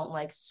 Ghanaians don't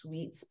like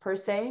sweets per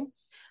se,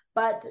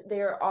 but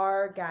there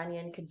are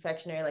Ghanaian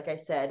confectionery, like I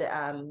said,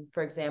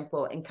 for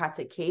example,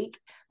 nkata cake,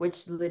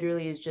 which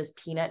literally is just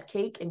peanut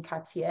cake, and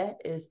katia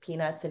is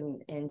peanuts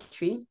and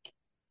tree.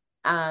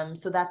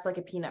 So that's like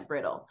a peanut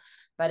brittle,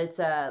 but it's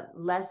a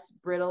less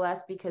brittle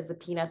less because the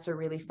peanuts are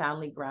really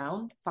finely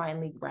ground.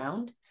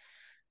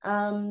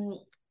 Um,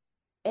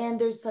 and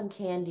there's some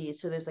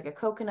candies. So there's like a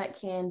coconut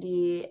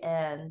candy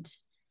and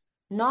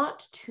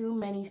not too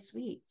many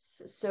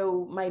sweets.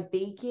 So my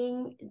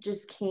baking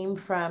just came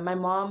from my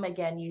mom,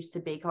 again, used to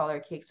bake all her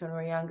cakes when we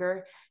were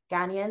younger.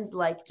 Ghanaians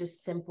like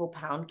just simple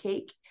pound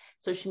cake.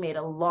 So she made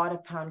a lot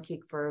of pound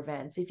cake for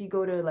events. If you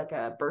go to like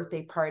a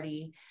birthday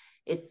party,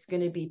 it's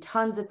going to be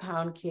tons of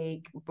pound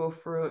cake, beau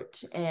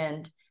fruit,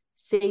 and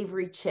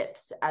savory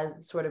chips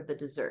as sort of the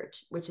dessert,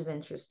 which is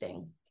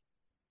interesting.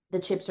 The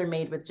chips are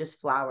made with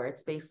just flour.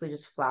 It's basically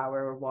just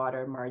flour,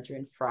 water,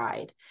 margarine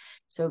fried.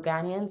 So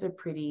Ghanaians are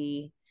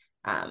pretty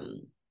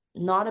um,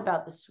 not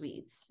about the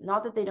sweets.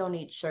 Not that they don't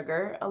eat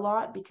sugar a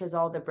lot because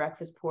all the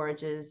breakfast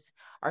porridges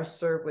are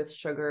served with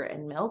sugar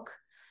and milk.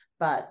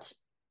 But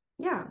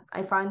yeah,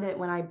 I find that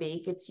when I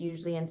bake, it's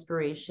usually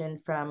inspiration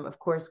from, of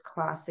course,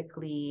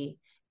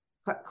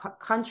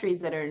 countries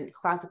that are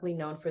classically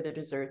known for their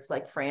desserts,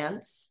 like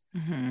France,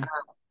 Mm-hmm.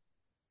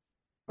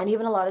 and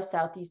even a lot of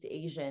Southeast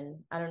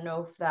Asian. I don't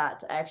know if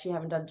that, I actually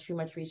haven't done too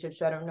much research,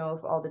 so I don't know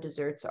if all the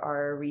desserts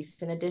are a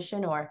recent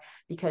addition or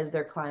because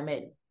their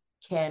climate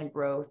can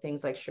grow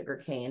things like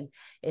sugarcane.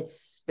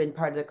 It's been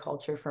part of the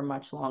culture for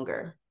much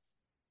longer.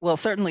 Well,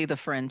 certainly the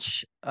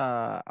French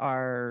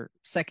are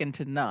second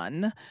to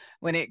none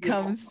when it Yeah.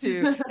 comes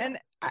to, and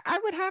I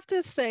would have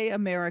to say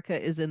America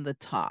is in the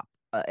top,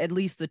 at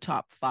least the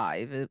top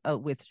five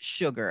with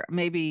sugar.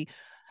 Maybe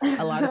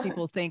a lot of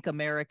people think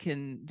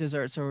American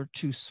desserts are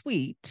too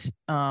sweet,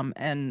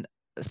 and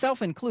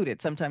self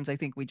included. Sometimes I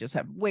think we just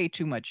have way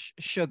too much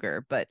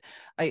sugar. But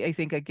I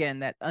think, again,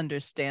 that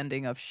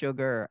understanding of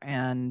sugar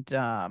and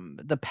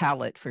the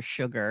palate for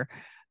sugar.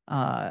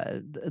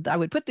 I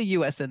would put the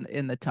U.S.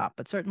 in the top,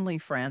 but certainly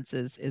France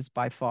is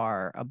by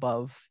far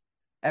above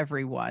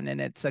everyone,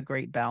 and it's a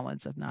great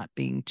balance of not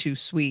being too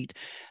sweet.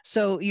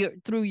 So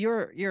through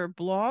your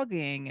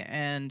blogging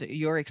and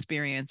your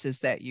experiences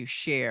that you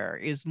share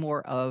is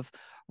more of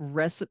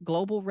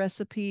global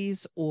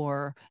recipes,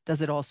 or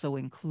does it also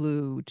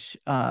include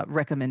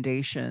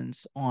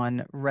recommendations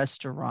on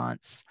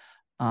restaurants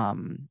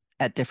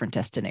at different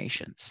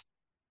destinations?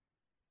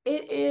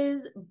 It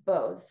is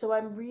both. So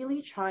I'm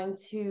really trying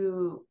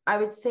to, I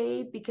would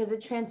say, because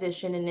it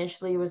transitioned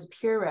initially, it was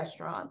pure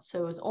restaurants.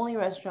 So it was only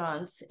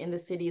restaurants in the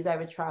cities I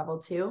would travel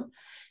to.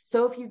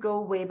 So if you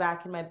go way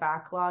back in my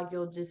backlog,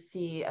 you'll just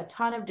see a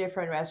ton of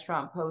different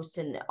restaurant posts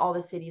in all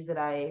the cities that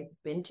I've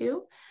been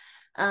to.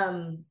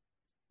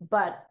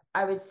 But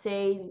I would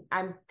say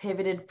I'm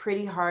pivoted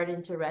pretty hard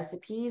into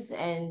recipes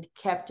and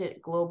kept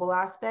it global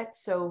aspect.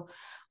 So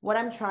what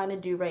I'm trying to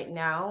do right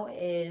now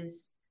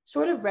is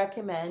sort of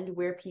recommend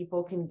where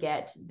people can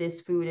get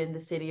this food in the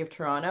city of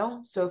Toronto.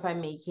 So if I'm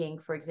making,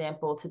 for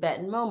example,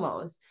 Tibetan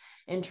momos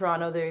in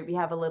Toronto, there we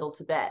have a little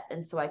Tibet.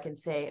 And so I can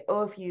say,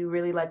 oh, if you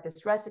really like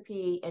this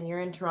recipe and you're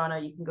in Toronto,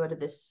 you can go to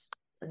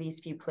these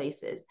few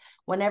places.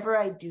 Whenever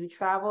I do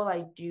travel,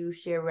 I do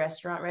share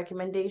restaurant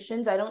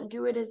recommendations. I don't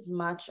do it as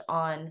much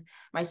on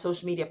my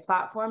social media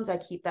platforms. I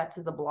keep that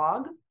to the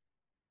blog.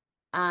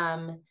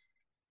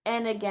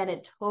 And again,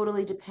 it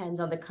totally depends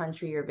on the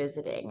country you're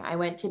visiting. I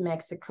went to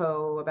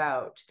Mexico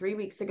about 3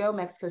 weeks ago,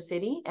 Mexico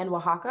City and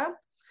Oaxaca,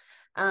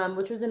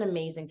 which was an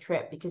amazing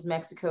trip because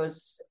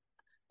Mexico's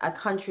a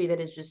country that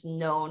is just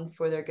known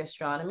for their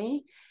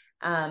gastronomy.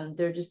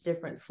 They're just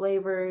different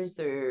flavors.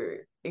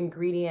 Their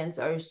ingredients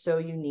are so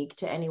unique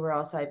to anywhere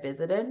else I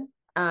visited.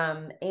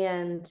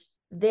 And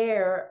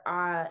there,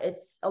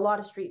 it's a lot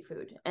of street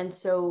food. And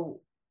so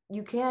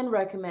you can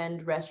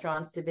recommend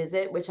restaurants to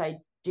visit, which I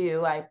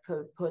do. I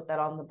put that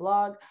on the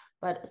blog,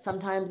 but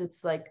sometimes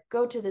it's like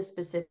go to this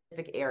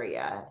specific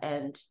area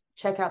and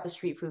check out the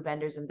street food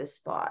vendors in this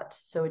spot.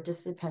 So it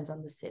just depends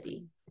on the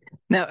city.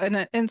 Now,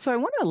 and so I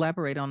want to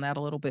elaborate on that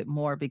a little bit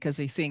more because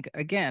I think,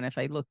 again, if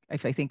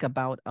I think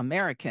about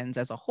Americans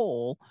as a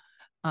whole,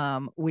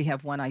 we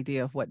have one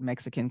idea of what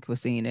Mexican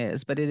cuisine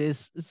is, but it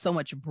is so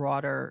much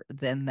broader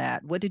than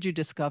that. What did you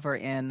discover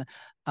in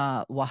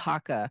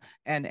Oaxaca,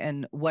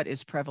 and what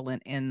is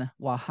prevalent in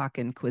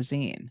Oaxacan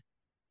cuisine?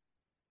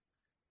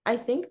 I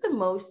think the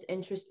most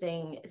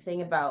interesting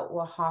thing about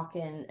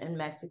Oaxacan and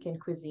Mexican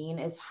cuisine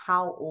is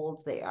how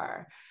old they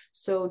are.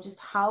 So, just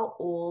how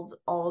old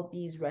all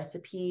these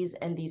recipes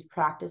and these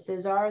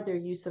practices are, their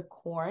use of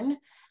corn,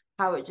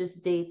 how it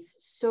just dates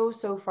so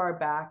far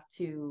back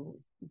to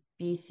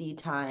BC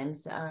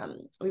times.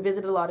 We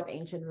visited a lot of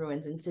ancient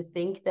ruins, and to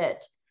think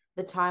that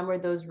the time where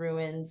those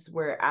ruins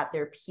were at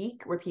their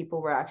peak, where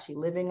people were actually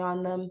living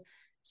on them,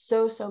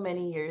 so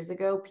many years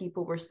ago,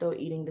 people were still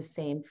eating the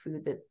same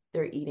food that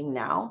they're eating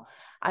now.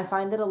 I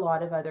find that a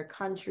lot of other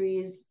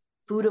countries,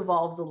 food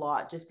evolves a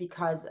lot just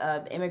because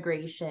of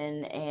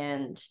immigration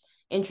and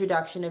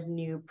introduction of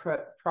new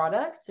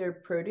products or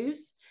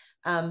produce.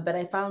 But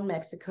I found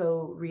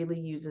Mexico really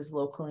uses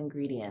local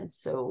ingredients.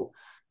 So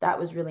that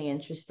was really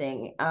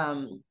interesting.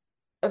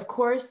 Of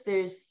course,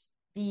 there's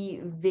the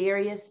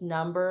various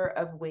number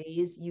of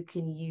ways you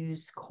can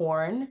use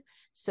corn.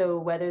 So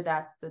whether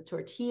that's the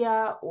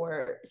tortilla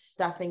or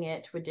stuffing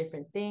it with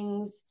different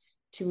things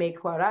to make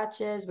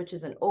huaraches, which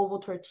is an oval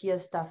tortilla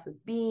stuffed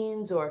with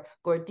beans, or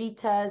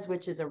gorditas,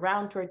 which is a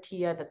round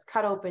tortilla that's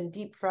cut open,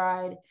 deep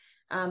fried.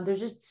 There's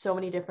just so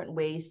many different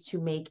ways to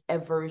make a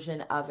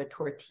version of a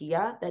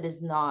tortilla that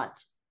is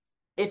not,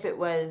 if it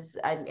was,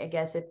 I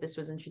guess if this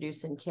was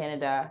introduced in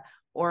Canada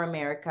or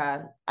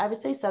America, I would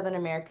say Southern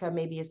America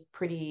maybe is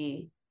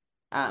pretty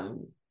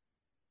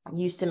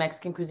used to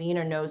Mexican cuisine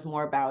or knows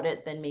more about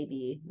it than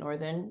maybe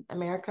Northern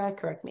America.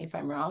 Correct me if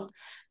I'm wrong.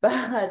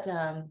 But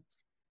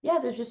yeah,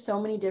 there's just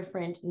so many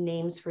different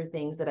names for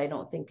things that I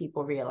don't think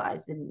people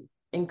realize. The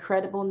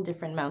incredible and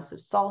different amounts of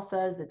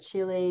salsas, the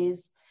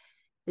chiles,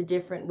 the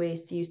different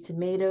ways to use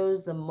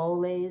tomatoes, the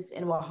moles.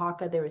 In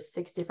Oaxaca, there were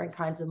 6 different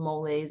kinds of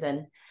moles,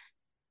 and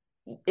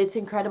it's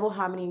incredible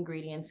how many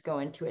ingredients go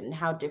into it and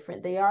how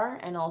different they are,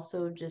 and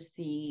also just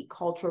the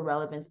cultural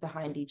relevance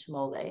behind each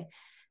mole.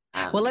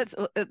 Well,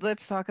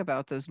 let's talk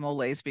about those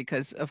moles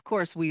because, of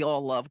course, we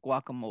all love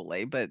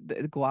guacamole, but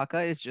the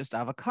guaca is just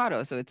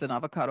avocado, so it's an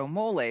avocado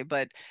mole.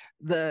 But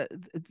the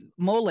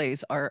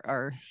moles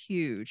are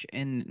huge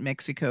in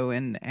Mexico,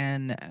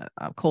 and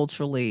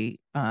culturally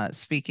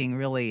speaking,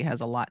 really has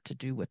a lot to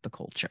do with the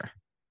culture.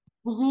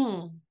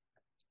 Mm-hmm.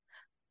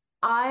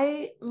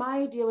 My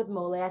idea with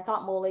mole, I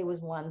thought mole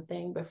was one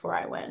thing before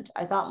I went.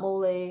 I thought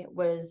mole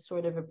was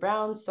sort of a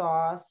brown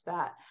sauce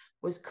that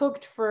was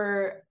cooked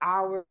for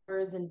hours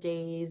and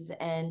days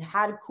and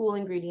had cool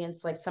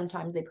ingredients, like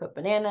sometimes they put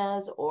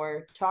bananas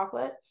or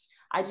chocolate.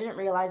 I didn't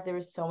realize there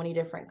was so many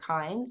different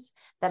kinds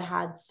that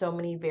had so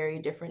many very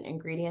different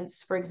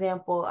ingredients. For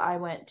example, I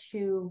went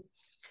to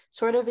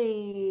sort of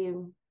a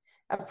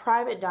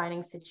private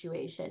dining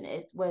situation.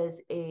 It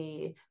was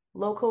a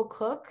local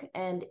cook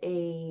and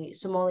a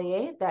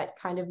sommelier that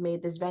kind of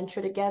made this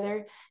venture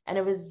together. And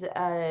it was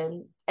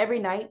every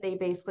night they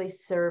basically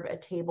serve a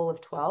table of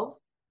 12.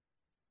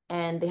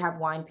 and they have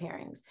wine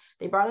pairings.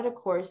 They brought out a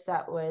course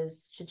that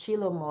was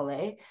chichilo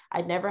mole.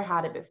 I'd never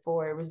had it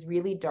before. It was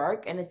really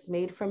dark, and it's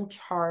made from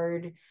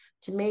charred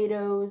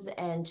tomatoes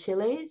and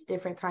chiles,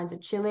 different kinds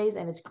of chiles,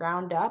 and it's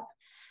ground up.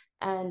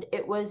 And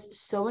it was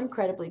so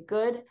incredibly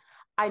good.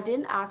 I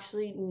didn't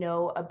actually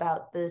know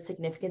about the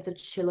significance of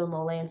chichilo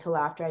mole until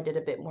after I did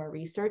a bit more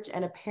research.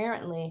 And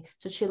apparently,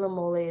 chichilo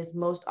mole is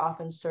most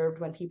often served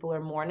when people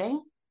are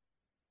mourning.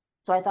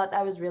 So I thought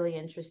that was really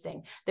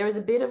interesting. There was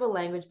a bit of a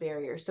language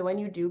barrier. So when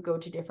you do go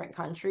to different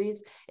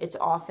countries, it's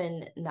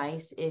often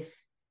nice if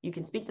you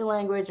can speak the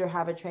language or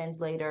have a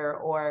translator,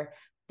 or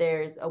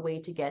there's a way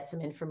to get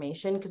some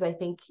information, because I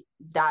think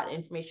that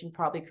information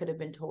probably could have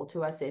been told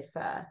to us if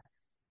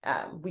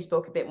we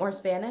spoke a bit more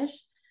Spanish.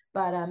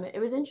 But it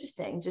was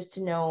interesting just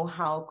to know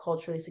how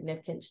culturally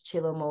significant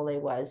chilo mole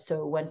was.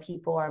 So when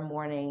people are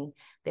mourning,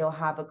 they'll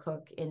have a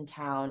cook in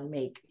town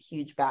make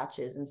huge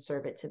batches and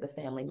serve it to the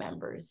family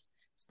members.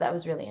 So that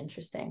was really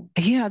interesting.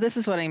 Yeah, this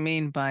is what I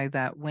mean by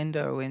that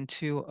window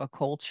into a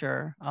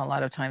culture. A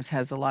lot of times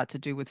has a lot to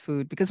do with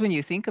food, because when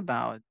you think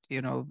about,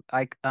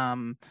 like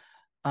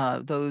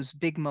those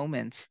big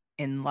moments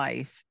in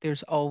life,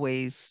 there's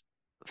always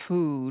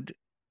food,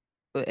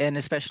 and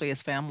especially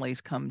as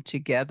families come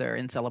together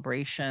in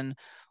celebration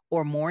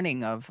or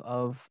mourning of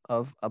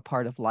a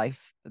part of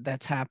life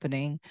that's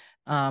happening,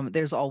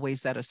 there's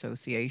always that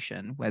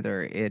association,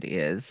 whether it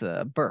is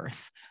a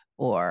birth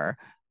or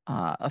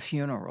a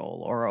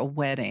funeral or a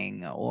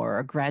wedding or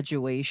a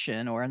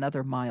graduation or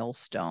another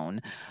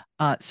milestone.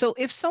 So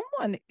if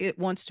someone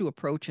wants to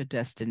approach a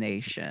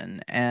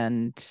destination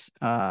and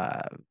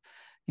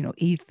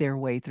eat their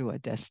way through a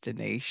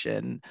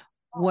destination,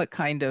 what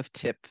kind of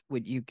tip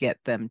would you get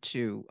them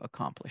to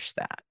accomplish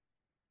that?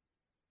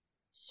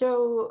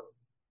 So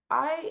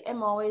I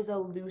am always a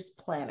loose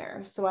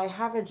planner. So I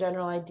have a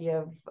general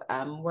idea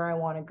of where I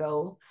want to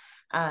go.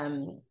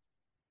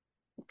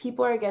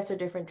 People, I guess, are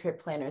different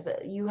trip planners.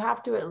 You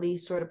have to at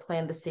least sort of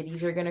plan the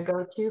cities you're going to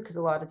go to, because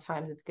a lot of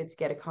times it's good to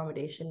get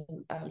accommodation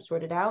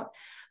sorted out.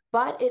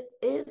 But it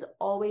is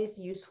always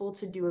useful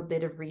to do a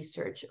bit of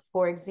research.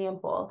 For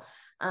example,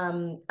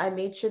 I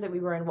made sure that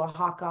we were in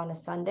Oaxaca on a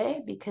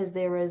Sunday because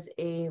there was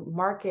a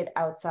market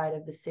outside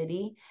of the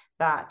city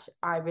that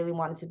I really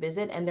wanted to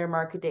visit, and their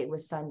market date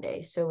was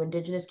Sunday. So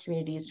Indigenous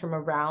communities from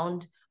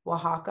around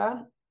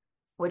Oaxaca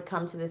would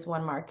come to this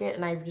one market,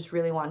 and I just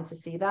really wanted to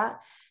see that.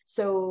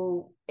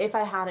 So if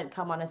I hadn't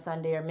come on a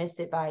Sunday or missed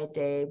it by a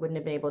day, wouldn't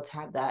have been able to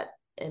have that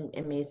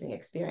amazing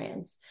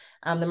experience.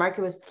 The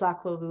market was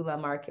Tlaclolula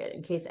Market,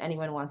 in case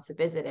anyone wants to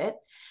visit it.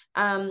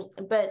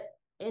 But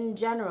in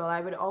general,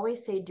 I would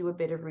always say do a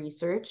bit of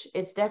research.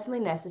 It's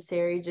definitely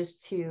necessary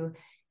just to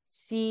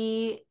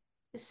see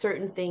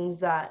certain things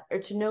to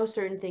know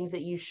certain things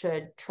that you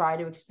should try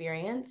to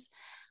experience.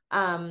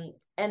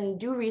 And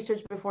do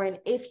research before. And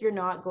if you're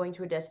not going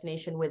to a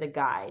destination with a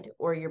guide,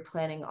 or you're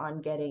planning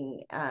on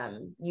getting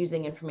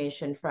using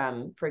information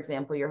from, for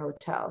example, your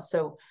hotel.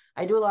 So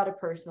I do a lot of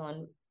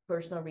personal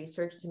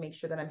research to make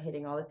sure that I'm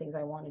hitting all the things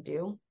I want to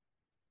do.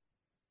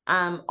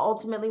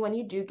 Ultimately, when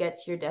you do get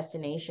to your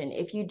destination,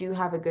 if you do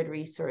have a good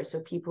resource, so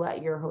people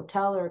at your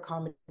hotel or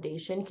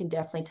accommodation can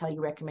definitely tell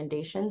you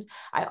recommendations.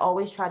 I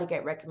always try to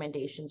get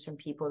recommendations from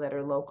people that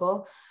are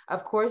local.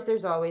 Of course,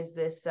 there's always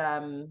this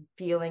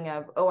feeling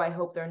of, oh, I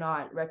hope they're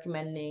not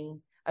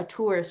recommending a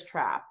tourist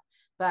trap.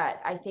 But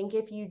I think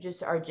if you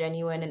just are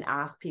genuine and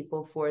ask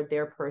people for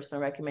their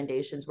personal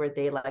recommendations where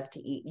they like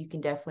to eat, you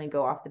can definitely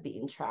go off the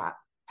beaten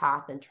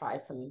path and try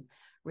some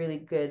really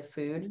good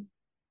food.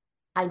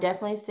 I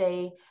definitely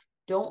say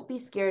don't be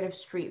scared of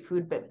street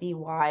food, but be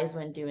wise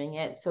when doing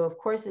it. So, of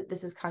course,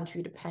 this is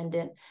country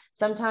dependent.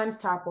 Sometimes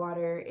tap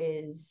water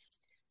is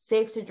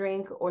safe to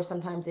drink, or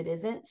sometimes it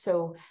isn't.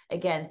 So,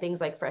 again,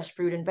 things like fresh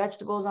fruit and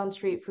vegetables on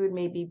street food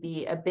maybe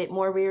be a bit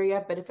more wary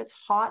of. But if it's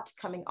hot,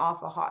 coming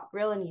off a hot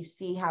grill, and you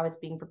see how it's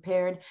being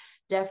prepared,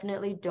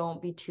 definitely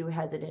don't be too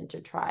hesitant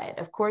to try it.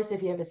 Of course,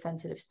 if you have a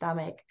sensitive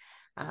stomach,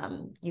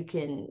 you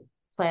can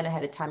plan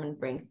ahead of time and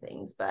bring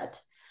things.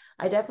 But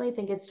I definitely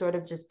think it's sort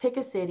of just pick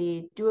a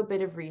city, do a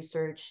bit of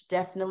research,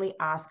 definitely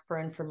ask for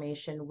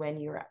information when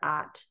you're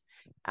at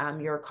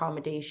your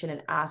accommodation,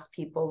 and ask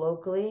people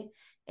locally,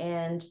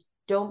 and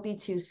don't be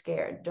too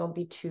scared. Don't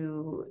be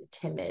too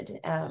timid.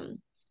 And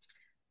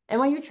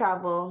when you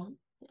travel,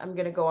 I'm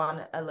going to go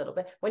on a little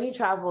bit. When you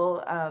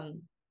travel,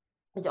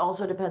 it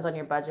also depends on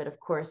your budget, of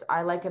course.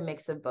 I like a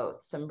mix of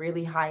both, some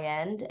really high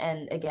end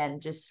and, again,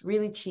 just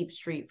really cheap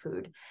street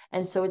food.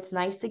 And so it's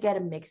nice to get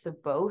a mix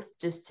of both,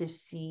 just to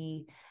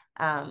see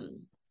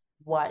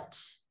what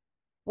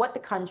the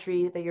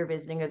country that you're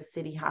visiting or the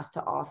city has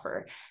to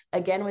offer.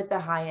 Again, with the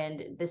high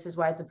end, this is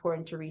why it's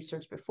important to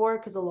research before,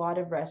 because a lot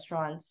of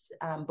restaurants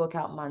book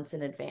out months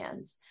in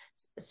advance.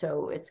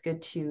 So it's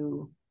good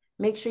to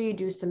make sure you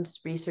do some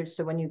research,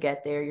 so when you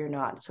get there, you're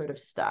not sort of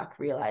stuck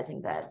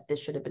realizing that this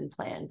should have been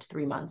planned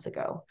 3 months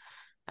ago.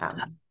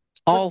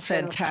 All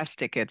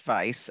fantastic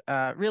advice,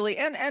 really,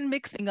 and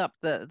mixing up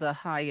the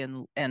high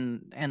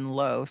and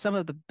low. Some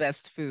of the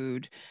best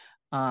food,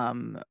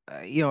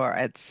 are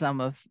at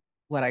some of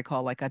what I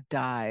call like a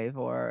dive,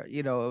 or,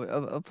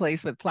 a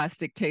place with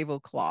plastic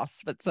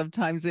tablecloths, but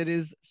sometimes it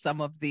is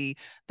some of the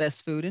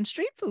best food. And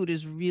street food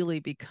is really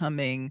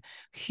becoming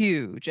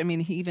huge. I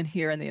mean, even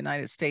here in the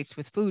United States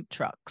with food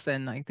trucks,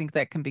 and I think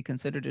that can be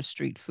considered a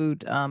street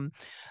food.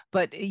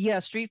 But yeah,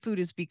 street food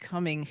is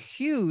becoming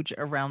huge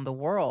around the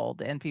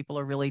world, and people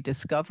are really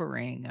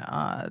discovering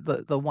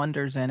the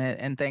wonders in it.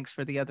 And thanks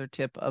for the other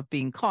tip of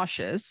being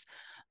cautious,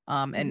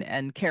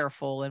 and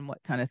careful, and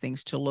what kind of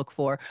things to look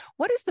for.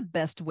 What is the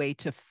best way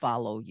to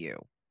follow you?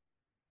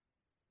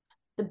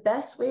 The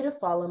best way to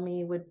follow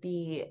me would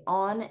be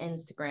on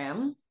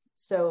Instagram.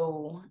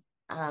 So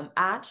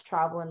at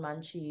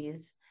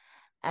Travelandmunchies,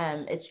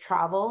 it's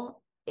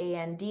travel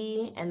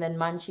A-N-D, and then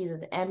munchies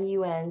is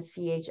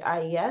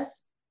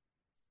M-U-N-C-H-I-E-S.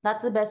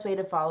 That's the best way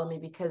to follow me,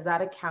 because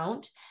that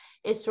account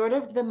is sort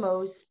of the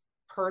most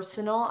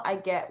personal I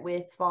get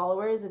with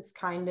followers. It's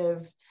kind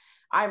of,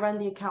 I run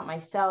the account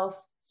myself,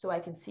 so I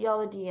can see all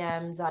the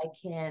DMs, I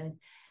can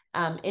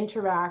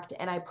interact,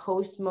 and I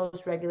post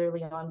most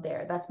regularly on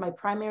there. That's my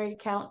primary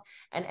account,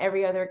 and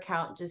every other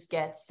account just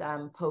gets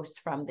posts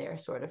from there,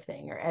 sort of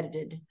thing, or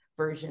edited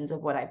versions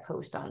of what I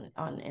post on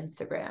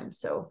Instagram.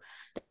 So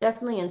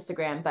definitely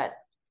Instagram. But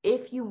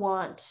if you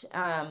want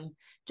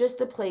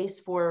just a place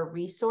for a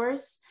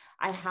resource,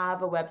 I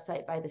have a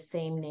website by the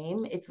same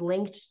name. It's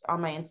linked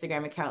on my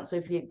Instagram account. So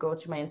if you go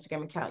to my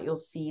Instagram account, you'll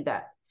see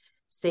a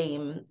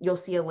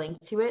link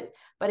to it.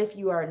 But if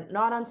you are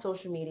not on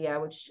social media,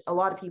 which a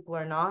lot of people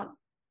are not,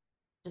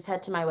 just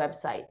head to my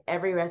website.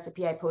 Every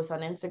recipe I post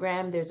on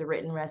Instagram, there's a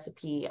written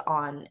recipe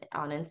on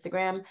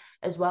Instagram,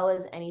 as well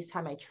as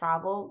anytime I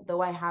travel.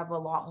 Though I have a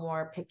lot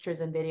more pictures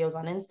and videos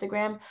on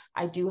Instagram,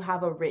 I do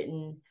have a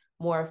written,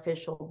 more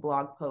official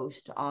blog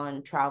post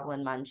on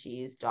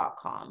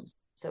travelandmunchies.com.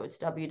 So it's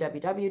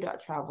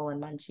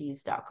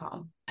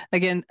www.travelandmunchies.com.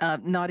 Again,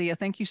 Nadia,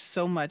 thank you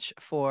so much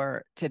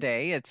for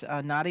today. It's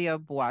Nadia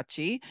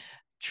Boachie,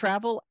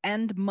 Travel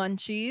and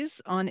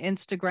Munchies on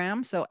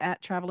Instagram. So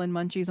at Travel and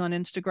Munchies on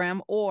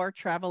Instagram, or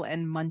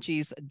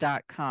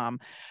travelandmunchies.com.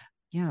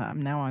 Yeah,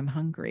 now I'm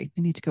hungry.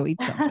 I need to go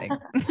eat something.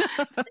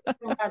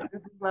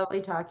 This is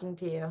lovely talking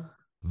to you.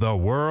 The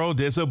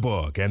world is a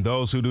book, and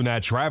those who do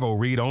not travel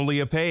read only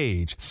a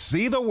page.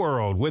 See the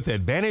world with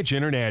Advantage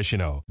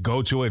International.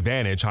 Go to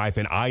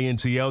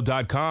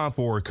advantage-intl.com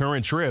for a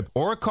current trip,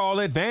 or call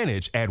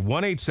Advantage at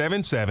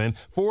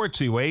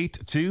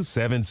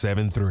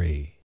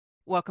 1-877-428-2773.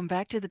 Welcome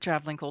back to the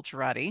Traveling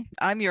Culturati.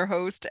 I'm your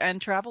host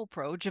and travel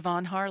pro,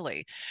 Javon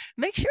Harley.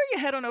 Make sure you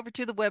head on over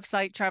to the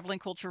website,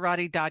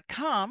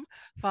 travelingculturati.com.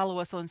 Follow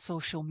us on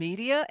social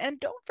media, and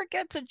don't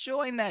forget to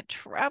join that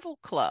travel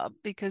club,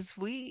 because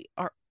we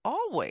are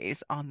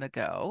always on the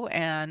go,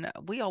 and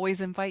we always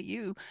invite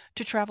you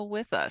to travel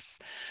with us.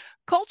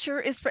 Culture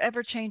is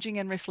forever changing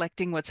and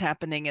reflecting what's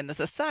happening in the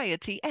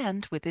society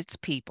and with its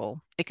people.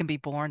 It can be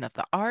born of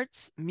the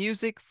arts,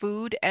 music,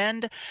 food,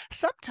 and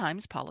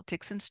sometimes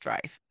politics and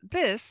strife.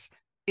 This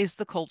is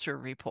the Culture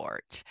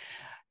Report.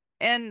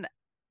 And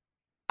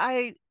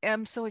I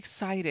am so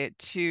excited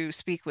to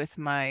speak with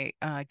my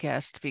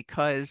guest,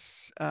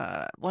 because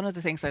one of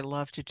the things I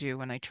love to do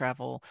when I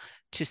travel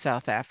to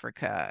South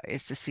Africa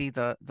is to see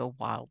the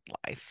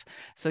wildlife.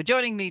 So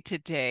joining me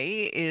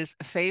today is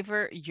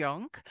Favor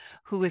Jonk,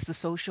 who is the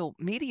social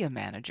media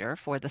manager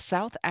for the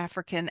South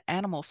African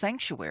Animal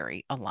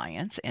Sanctuary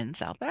Alliance in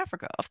South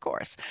Africa, of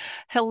course.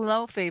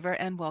 Hello, Favor,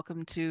 and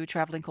welcome to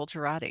Traveling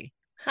Culturati.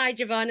 Hi,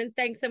 Javon, and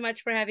thanks so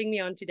much for having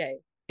me on today.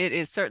 It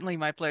is certainly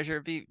my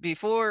pleasure.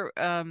 Before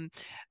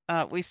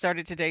we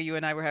started today, you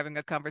and I were having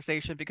a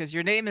conversation, because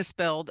your name is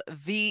spelled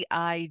Vijver,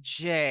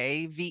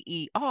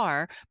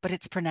 but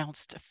it's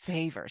pronounced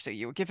Favor. So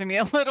you were giving me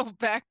a little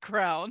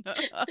background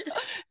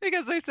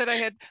because I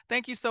said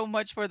thank you so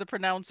much for the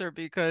pronouncer,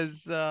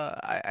 because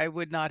I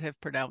would not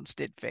have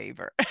pronounced it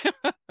Favor.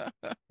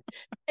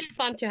 It's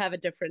fun to have a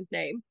different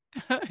name.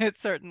 It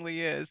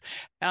certainly is.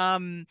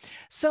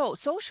 So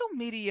social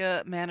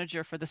media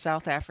manager for the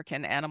South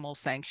African Animal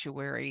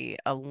Sanctuary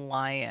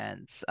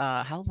Alliance.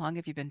 How long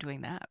have you been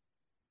doing that?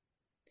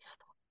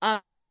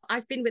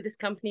 I've been with this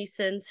company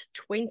since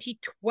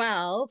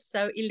 2012,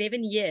 so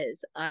 11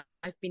 years.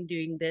 I've been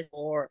doing this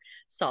for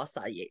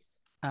SASA,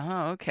 yes.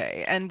 Oh,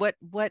 okay. And what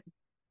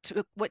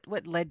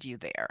led you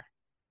there?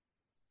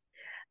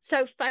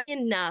 So funny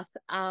enough,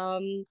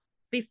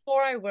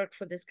 before I worked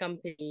for this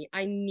company,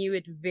 I knew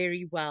it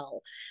very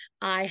well.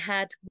 I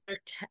had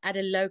worked at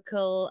a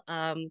local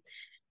bed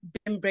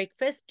and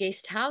breakfast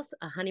guest house,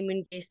 a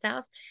honeymoon guest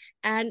house,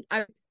 and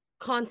I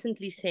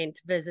constantly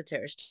sent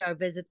visitors to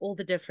visit all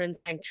the different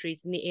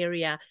sanctuaries in the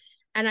area.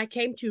 And I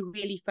came to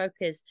really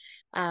focus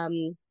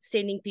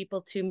sending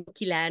people to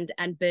Monkey Land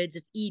and Birds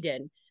of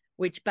Eden,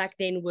 which back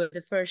then were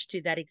the first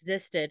two that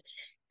existed.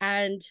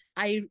 And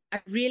I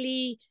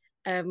really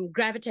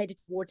gravitated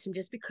towards them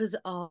just because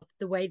of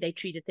the way they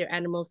treated their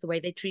animals, the way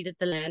they treated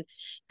the land.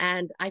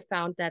 And I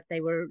found that they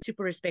were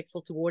super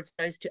respectful towards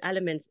those two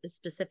elements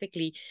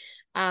specifically.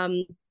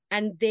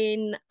 And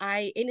then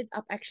I ended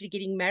up actually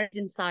getting married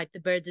inside the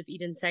Birds of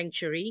Eden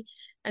Sanctuary.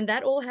 And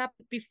that all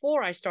happened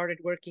before I started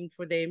working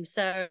for them.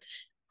 So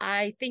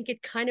I think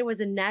it kind of was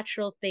a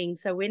natural thing.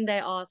 So when they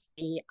asked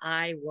me,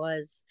 I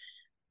was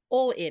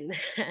all in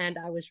and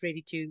I was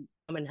ready to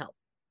come and help.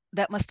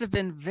 That must have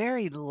been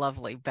very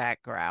lovely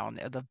background,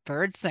 the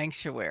bird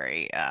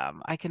sanctuary.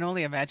 I can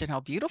only imagine how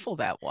beautiful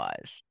that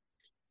was.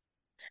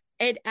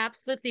 It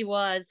absolutely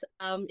was.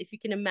 If you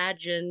can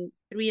imagine,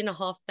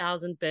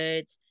 3,500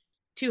 birds,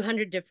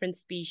 200 different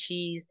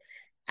species,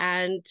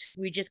 and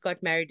we just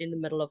got married in the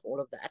middle of all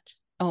of that.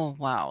 Oh,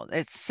 wow.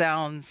 It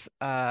sounds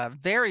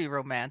very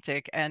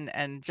romantic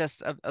and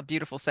just a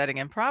beautiful setting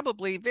and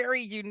probably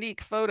very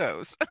unique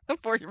photos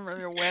for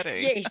your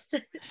wedding. Yes,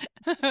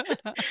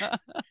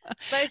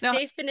 most Now,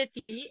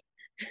 definitely.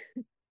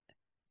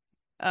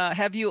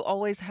 have you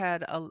always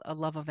had a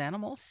love of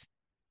animals?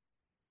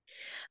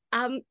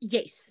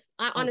 Yes,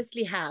 I Oh,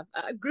 honestly have.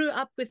 I grew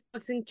up with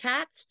dogs and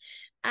cats,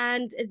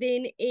 and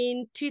then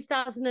in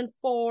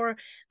 2004,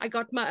 I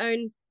got my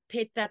own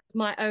pet that's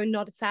my own,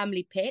 not a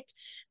family pet,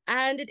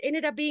 and it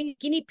ended up being a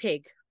guinea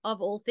pig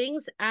of all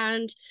things.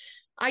 And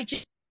I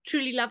just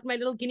truly loved my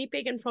little guinea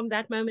pig, and from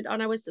that moment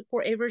on, I was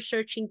forever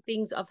searching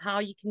things of how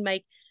you can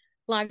make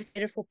lives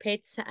better for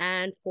pets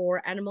and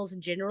for animals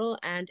in general,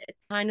 and it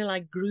kind of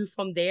like grew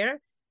from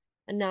there.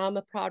 And now I'm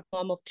a proud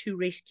mom of two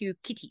rescue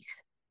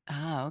kitties.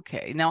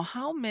 okay. Now,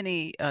 how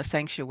many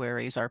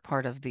sanctuaries are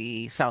part of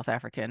the South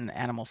African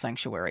Animal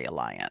Sanctuary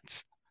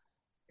Alliance?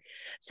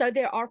 So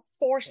there are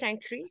four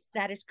sanctuaries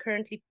that is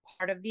currently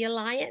part of the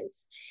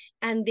alliance,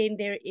 and then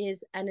there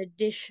is an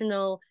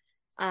additional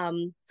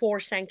four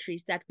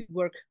sanctuaries that we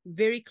work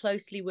very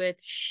closely with,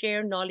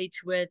 share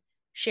knowledge with,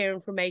 share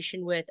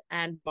information with,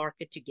 and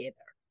market together.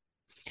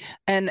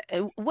 And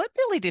what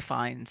really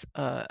defines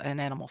an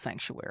animal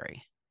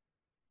sanctuary?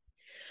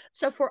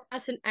 So for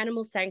us, an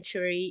animal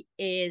sanctuary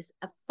is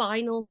a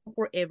final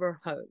forever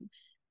home.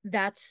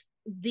 That's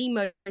the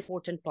most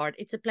important part.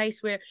 It's a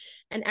place where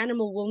an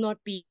animal will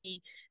not be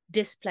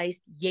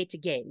displaced yet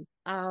again.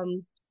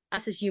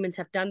 Us as humans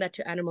have done that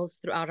to animals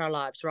throughout our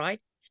lives,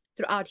 right?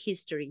 Throughout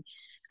history.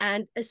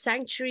 And a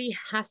sanctuary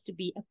has to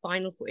be a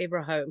final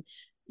forever home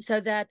so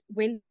that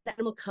when the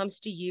animal comes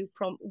to you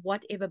from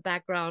whatever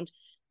background,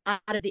 out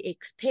of the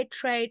ex-pet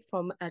trade,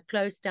 from a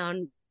closed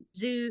down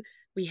zoo,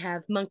 we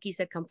have monkeys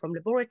that come from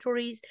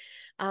laboratories.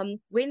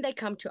 When they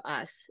come to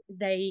us,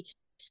 they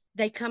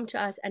come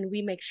to us and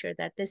we make sure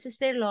that this is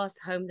their last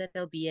home that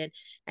they'll be in,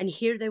 and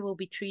here they will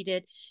be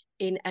treated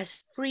in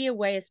as free a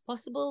way as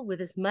possible,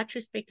 with as much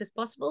respect as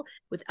possible,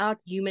 without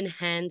human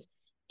hands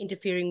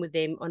interfering with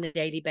them on a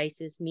daily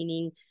basis,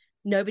 meaning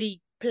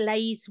nobody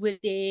plays with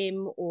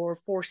them or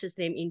forces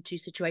them into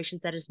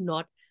situations that is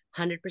not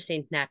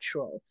 100%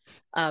 natural.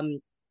 um,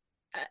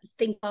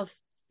 think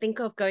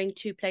of going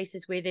to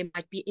places where there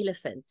might be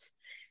elephants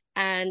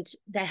and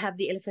they have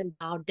the elephant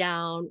bow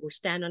down or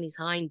stand on his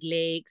hind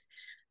legs.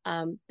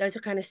 Those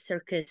are kind of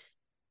circus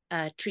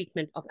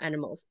treatment of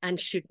animals and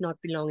should not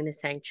belong in a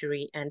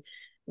sanctuary. And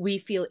we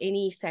feel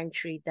any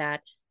sanctuary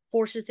that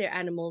forces their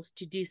animals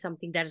to do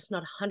something that is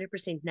not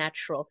 100%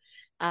 natural,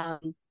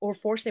 or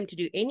force them to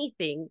do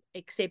anything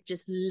except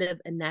just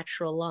live a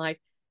natural life,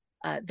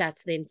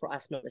 that's then for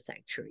us not a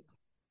sanctuary.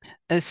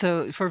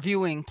 So for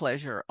viewing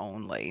pleasure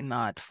only,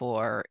 not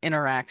for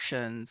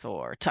interactions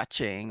or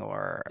touching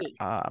or Yes,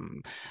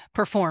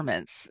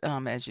 performance.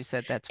 As you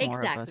said, that's more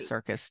of a exactly.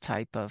 circus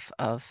type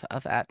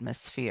of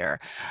atmosphere.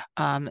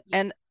 And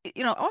Yes.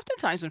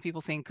 oftentimes when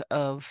people think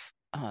of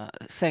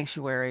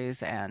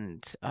sanctuaries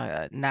and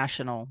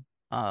national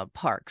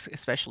parks,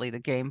 especially the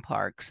game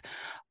parks,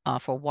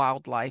 for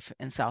wildlife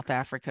in South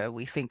Africa,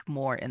 we think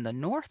more in the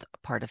north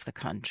part of the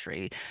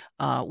country.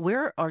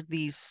 Where are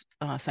these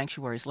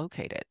sanctuaries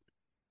located?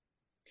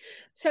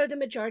 So the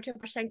majority of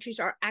our sanctuaries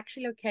are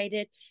actually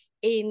located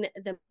in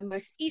the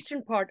most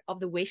eastern part of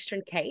the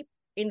Western Cape,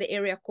 in the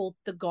area called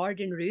the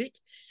Garden Route.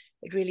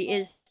 It really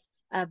is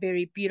a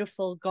very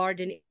beautiful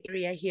garden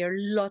area here,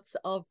 lots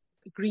of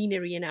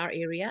greenery in our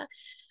area.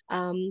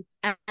 And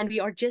we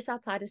are just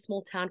outside a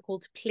small town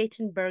called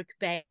Plettenberg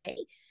Bay,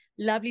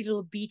 lovely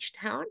little beach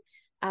town.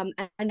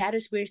 And that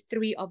is where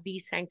three of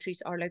these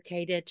sanctuaries are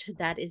located.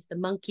 That is the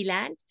Monkey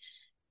Land,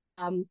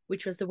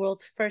 which was the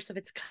world's first of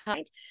its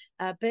kind,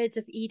 Birds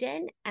of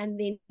Eden, and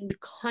then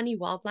Connie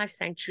Wildlife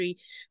Sanctuary,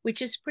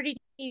 which is pretty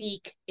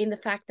unique in the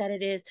fact that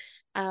it is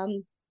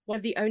one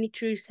of the only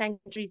true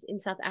sanctuaries in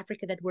South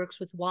Africa that works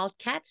with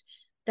wildcats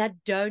that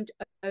don't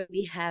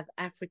only have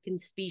African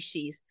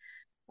species.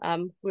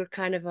 We're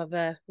kind of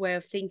a way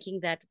of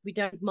thinking that we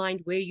don't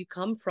mind where you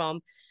come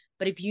from,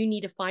 but if you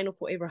need a final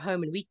forever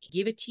home and we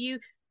give it to you,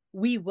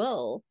 we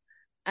will.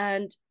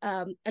 And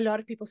a lot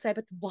of people say,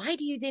 but why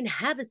do you then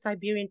have a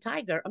Siberian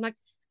tiger? I'm like,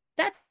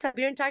 that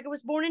Siberian tiger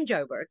was born in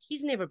Joburg.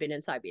 He's never been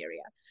in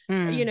Siberia,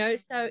 Mm.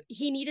 So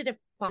he needed a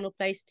final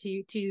place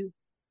to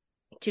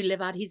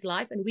live out his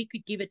life, and we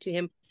could give it to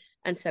him,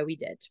 and so we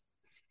did.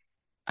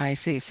 I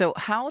see. So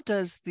how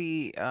does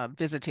the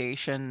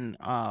visitation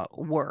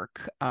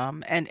work,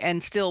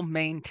 and still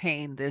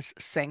maintain this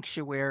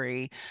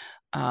sanctuary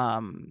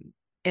um,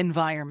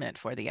 environment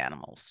for the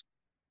animals?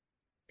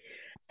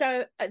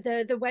 So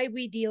the way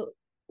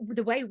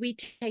we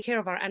take care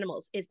of our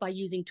animals is by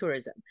using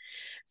tourism.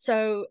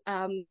 So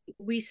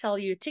we sell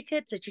you a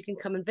ticket that you can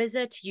come and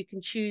visit. You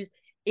can choose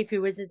if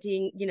you're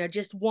visiting,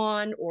 just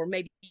one, or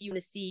maybe you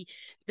want to see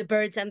the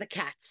birds and the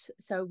cats.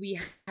 So we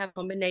have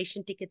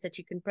combination tickets that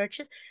you can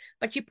purchase,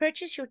 but you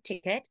purchase your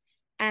ticket.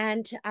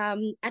 And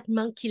at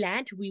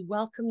Monkeyland, we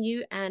welcome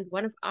you, and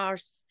one of our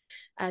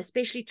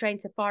specially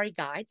trained safari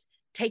guides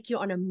take you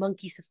on a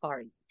monkey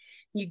safari.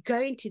 You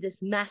go into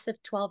this massive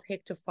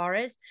 12-hectare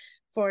forest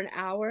for an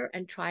hour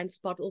and try and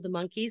spot all the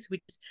monkeys,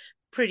 which is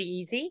pretty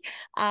easy.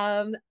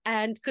 And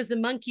because the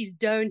monkeys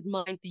don't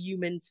mind the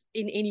humans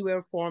in any way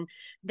or form,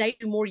 they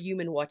do more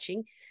human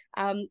watching.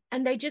 And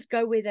they just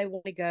go where they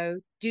want to go,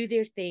 do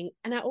their thing.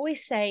 And I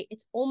always say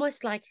it's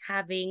almost like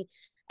having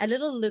a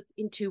little look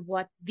into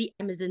what the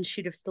Amazon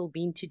should have still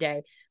been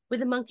today, with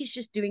the monkeys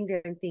just doing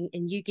their own thing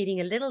and you getting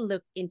a little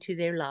look into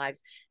their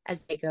lives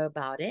as they go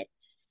about it.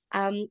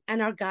 And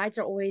our guides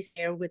are always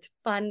there with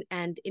fun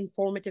and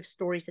informative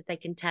stories that they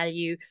can tell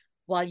you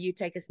while you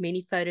take as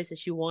many photos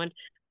as you want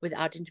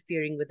without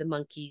interfering with the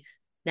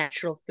monkey's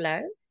natural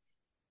flow.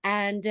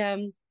 And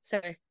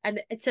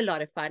it's a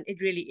lot of fun.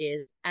 It really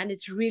is. And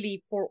it's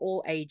really for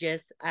all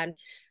ages. And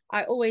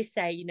I always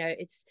say,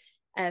 it's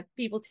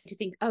people tend to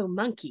think, oh,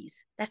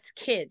 monkeys, that's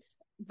kids.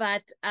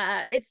 But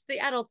it's the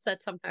adults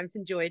that sometimes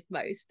enjoy it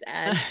most.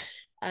 And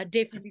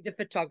definitely the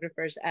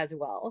photographers as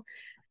well.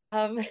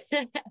 Um,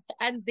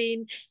 and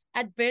then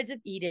at Birds of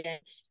Eden,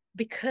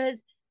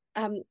 because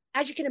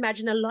as you can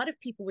imagine, a lot of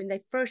people, when they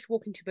first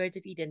walk into Birds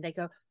of Eden, they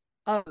go,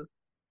 oh,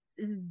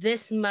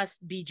 this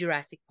must be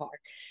Jurassic Park.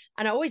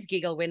 And I always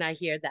giggle when I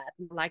hear that.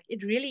 I'm like,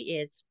 it really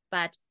is.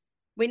 But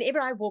whenever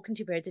I walk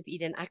into Birds of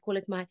Eden, I call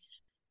it my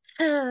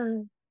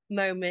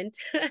moment.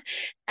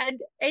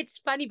 And it's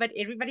funny, but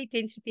everybody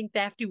tends to think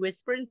they have to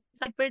whisper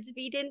inside Birds of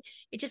Eden.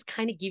 It just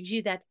kind of gives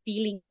you that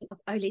feeling of,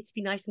 oh, let's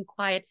be nice and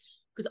quiet,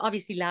 because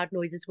obviously loud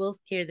noises will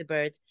scare the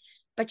birds.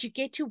 But you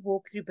get to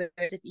walk through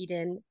Birds of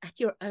Eden at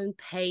your own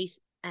pace,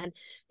 and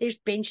there's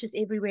benches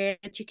everywhere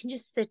that you can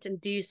just sit and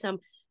do some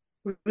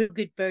real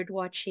good bird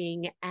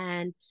watching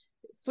and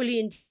fully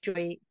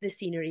enjoy the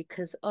scenery.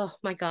 Because, oh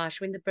my gosh,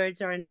 when the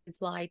birds are in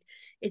flight,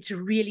 it's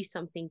really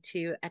something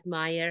to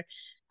admire.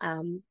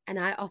 And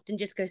I often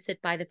just go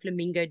sit by the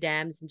flamingo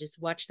dams and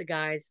just watch the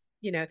guys,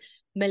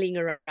 milling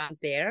around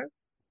there.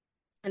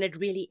 And it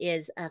really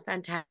is a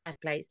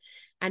fantastic place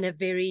and a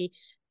very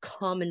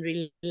calm and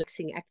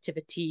relaxing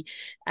activity.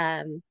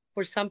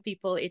 For some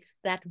people, it's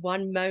that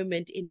one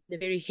moment in the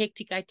very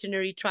hectic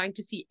itinerary trying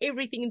to see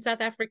everything in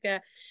South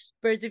Africa.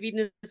 Birds of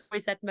Eden is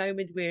always that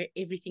moment where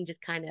everything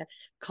just kind of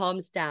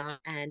calms down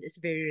and is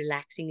very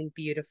relaxing and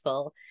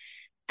beautiful.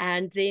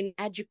 And then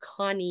at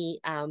Jukani,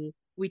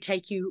 we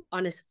take you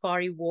on a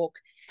safari walk.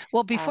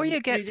 Well, before you Through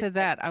get the to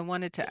that, I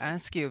wanted to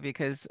ask you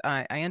because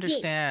I Yes.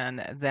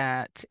 understand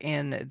that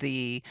in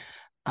the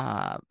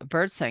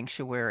bird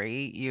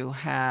sanctuary, you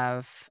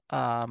have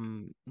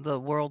the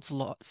world's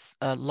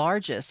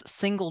largest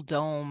single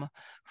dome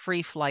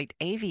free flight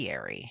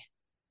aviary.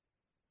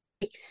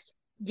 Yes,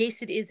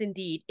 yes, it is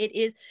indeed. It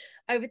is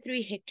over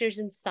 3 hectares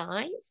in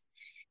size,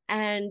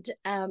 and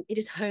it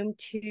is home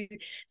to.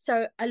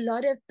 So a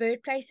lot of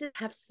bird places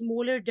have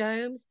smaller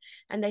domes,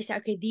 and they say,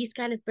 okay, these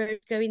kind of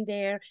birds go in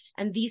there,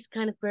 and these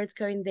kind of birds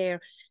go in there.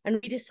 And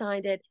we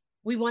decided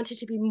we wanted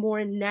to be more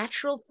a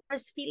natural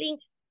forest feeling,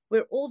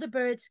 where all the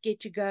birds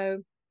get to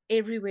go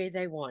everywhere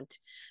they want.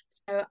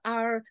 So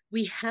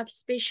we have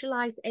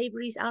specialized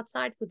aviaries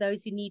outside for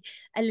those who need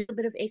a little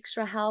bit of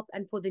extra help,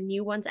 and for the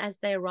new ones as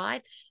they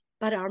arrive.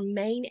 But our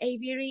main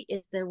aviary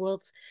is the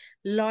world's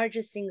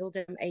largest single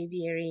dome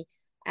aviary.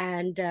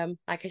 And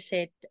like I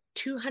said,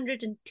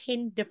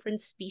 210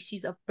 different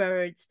species of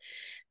birds.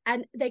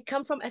 And they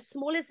come from as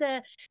small as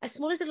a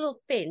little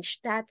finch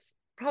that's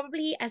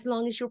probably as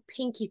long as your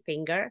pinky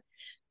finger,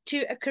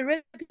 to a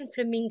Caribbean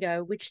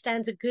flamingo, which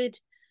stands a good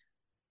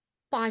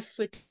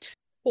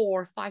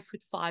 5'4",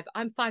 5'5".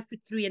 I'm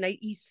 5'3", and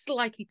he's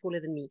slightly taller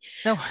than me.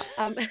 No,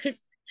 Um,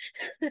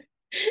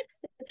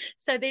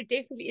 so there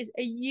definitely is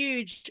a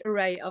huge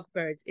array of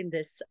birds in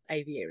this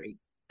aviary.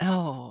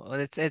 oh,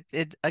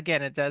 it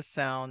again, it does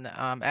sound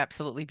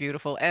absolutely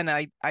beautiful. And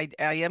I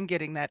am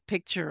getting that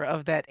picture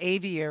of that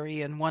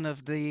aviary in one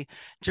of the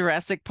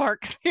Jurassic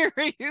Park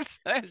series,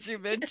 as you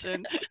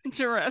mentioned,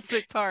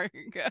 Jurassic Park.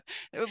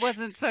 It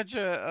wasn't such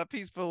a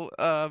peaceful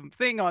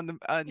thing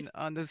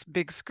on this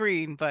big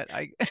screen, but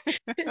I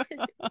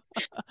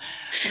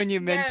when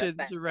you No, mentioned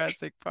but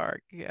Jurassic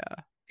Park, yeah.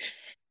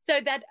 so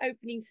that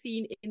opening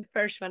scene in the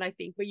first one, I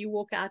think, where you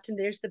walk out and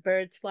there's the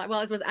birds flying.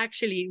 Well, it was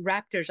actually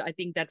raptors, I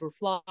think, that were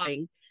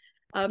flying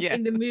Yeah.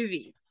 in the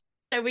movie.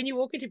 So when you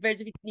walk into Birds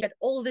of Eden, you got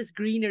all this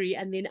greenery,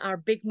 and then our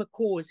big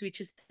macaws,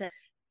 which is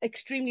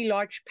extremely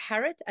large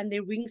parrot, and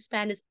their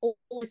wingspan is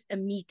almost a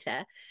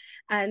meter.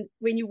 And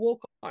when you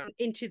walk on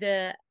into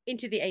the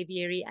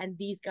aviary, and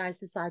these guys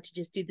decide to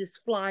just do this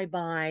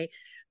flyby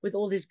with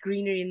all this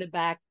greenery in the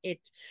back, it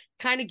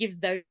kind of gives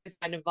those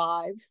kind of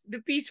vibes, the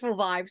peaceful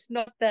vibes,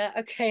 not the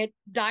okay,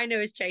 dino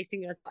is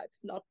chasing us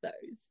vibes, not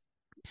those.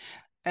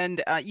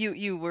 And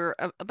you were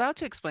about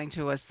to explain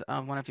to us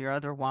one of your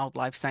other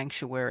wildlife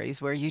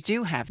sanctuaries where you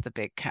do have the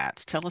big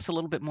cats. Tell us a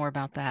little bit more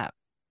about that.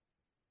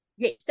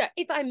 Yes, so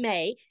if I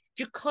may,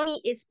 Jukani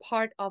is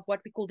part of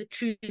what we call the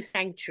true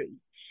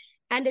sanctuaries.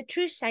 And the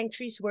true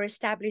sanctuaries were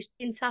established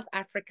in South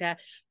Africa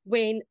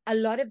when a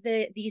lot of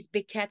these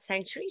big cat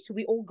sanctuaries,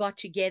 we all got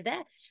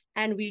together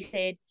and we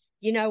said,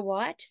 you know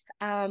what?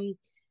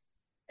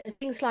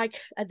 Things like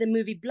the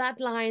movie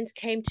Bloodlines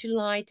came to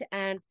light,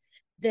 and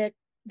the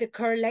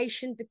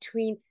correlation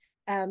between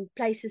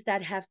places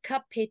that have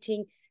cup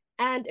petting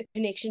and a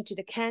connection to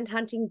the can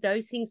hunting,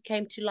 those things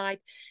came to light.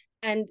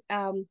 And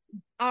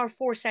our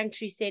four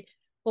sanctuaries said,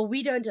 well,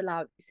 we don't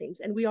allow these things,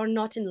 and we are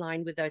not in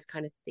line with those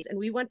kind of things. And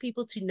we want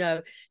people to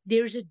know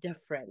there's a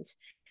difference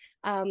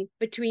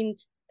between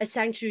a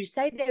sanctuary,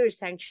 say they're a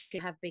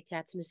sanctuary, have big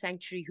cats, and a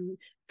sanctuary who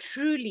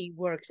truly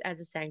works as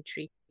a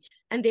sanctuary.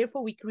 And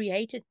therefore, we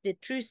created the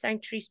true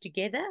sanctuaries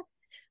together.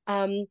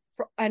 And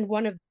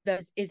one of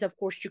those is, of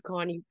course,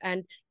 Jukani.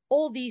 And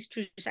all these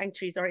true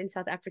sanctuaries are in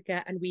South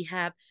Africa. And we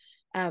have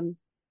the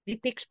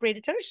apex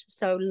predators,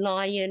 so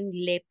lion,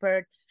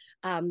 leopard,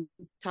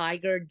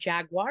 tiger,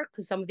 jaguar,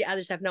 because some of the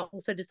others have now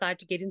also decided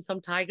to get in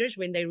some tigers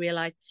when they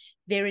realize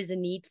there is a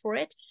need for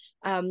it.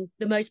 The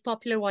most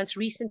popular ones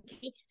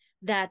recently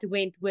that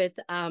went with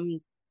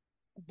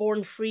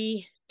Born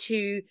Free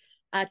to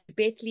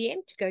Bethlehem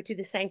to go to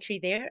the sanctuary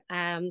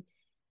there.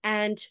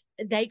 And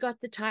they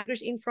got the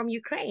tigers in from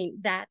Ukraine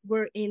that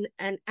were in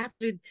an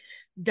absolute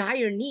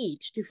dire need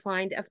to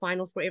find a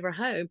final forever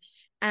home.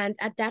 And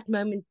at that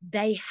moment,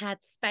 they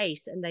had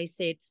space, and they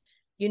said,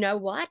 you know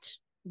what?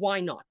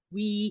 Why not?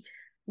 We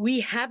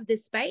have the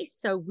space,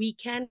 so we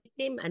can take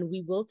them, and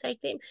we will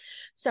take them.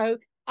 So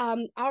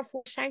our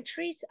four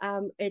sanctuaries,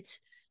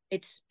 it's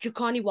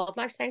Jukani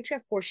Wildlife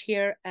Sanctuary, of course,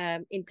 here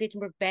in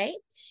Plettenberg Bay.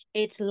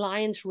 It's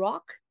Lions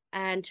Rock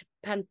and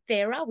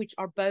Panthera, which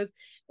are both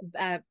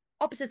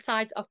opposite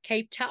sides of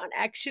Cape Town,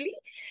 actually.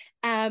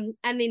 And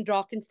then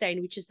Drakensberg,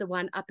 which is the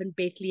one up in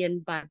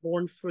Bethlehem by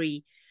Born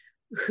Free,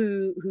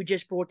 who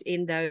just brought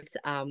in those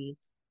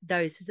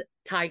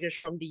tigers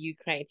from the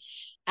Ukraine.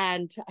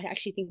 And I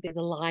actually think there's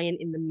a lion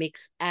in the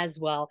mix as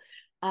well.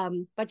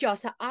 But yeah,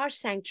 so our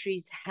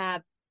sanctuaries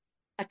have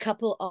a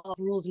couple of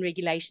rules and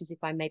regulations, if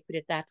I may put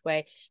it that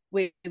way,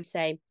 where we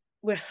say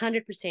we're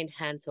 100%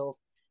 hands off.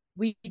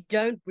 We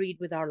don't breed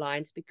with our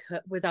lions,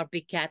 with our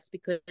big cats,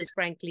 because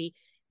frankly,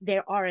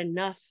 there are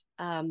enough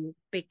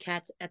big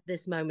cats at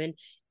this moment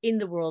in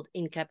the world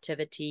in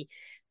captivity.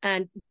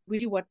 And we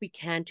do what we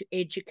can to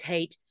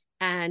educate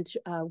and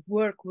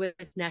work with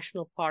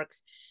national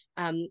parks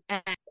and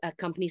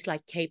companies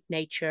like Cape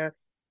Nature,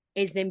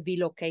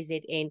 SMVLO,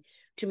 KZN,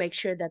 to make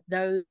sure that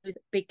those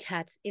big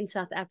cats in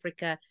South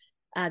Africa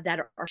that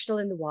are still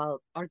in the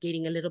wild are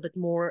getting a little bit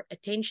more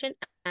attention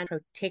and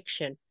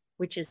protection,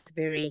 which is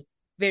very,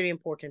 very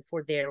important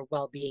for their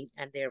well-being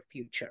and their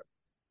future.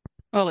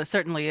 Well, it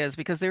certainly is,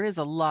 because there is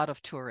a lot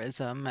of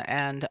tourism,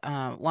 and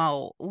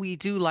while we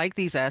do like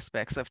these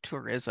aspects of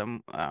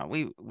tourism,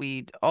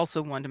 we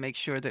also want to make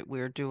sure that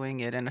we're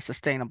doing it in a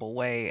sustainable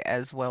way,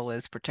 as well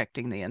as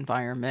protecting the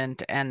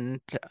environment.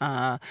 And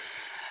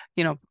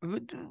you know,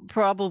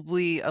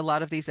 probably a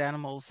lot of these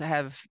animals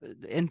have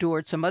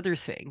endured some other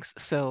things,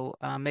 so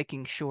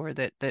making sure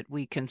that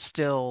we can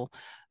still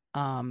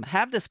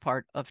have this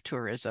part of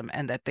tourism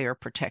and that they are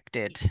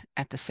protected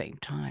at the same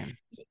time.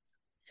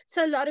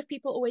 So a lot of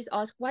people always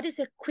ask, what is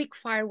a quick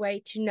fire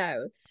way to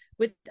know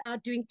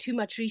without doing too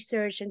much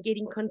research and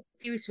getting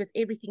confused with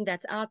everything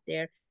that's out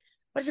there?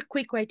 What is a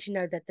quick way to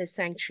know that the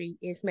sanctuary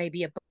is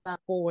maybe above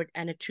board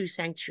and a true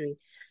sanctuary?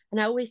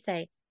 And I always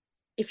say,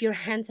 if your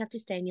hands have to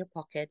stay in your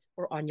pockets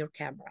or on your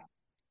camera,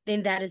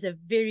 then that is a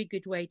very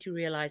good way to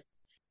realize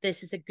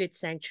this is a good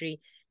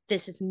sanctuary.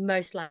 This is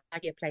most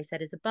likely a place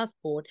that is above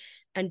board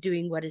and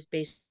doing what is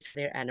best for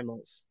their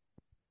animals.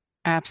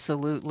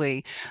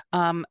 Absolutely.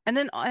 And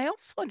then I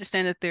also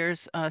understand that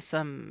there's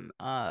some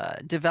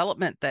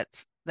development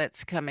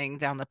that's coming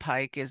down the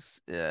pike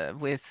is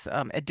with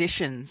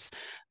additions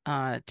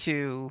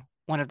to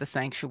one of the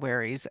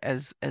sanctuaries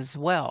as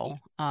well.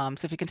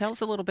 So if you can tell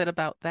us a little bit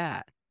about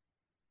that.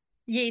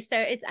 Yeah, so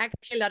it's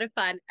actually a lot of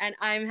fun, and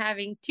I'm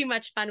having too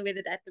much fun with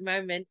it at the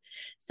moment.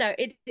 So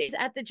it is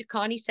at the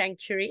Jukani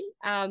Sanctuary,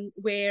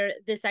 where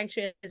the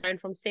sanctuary is grown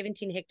from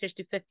 17 hectares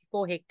to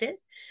 54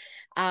 hectares.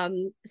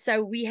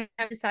 So we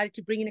have decided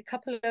to bring in a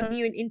couple of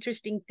new and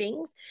interesting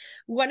things.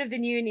 One of the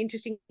new and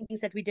interesting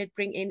things that we did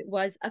bring in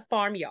was a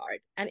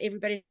farmyard, and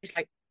everybody's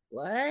like,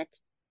 what?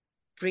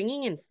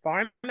 Bringing in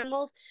farm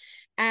animals?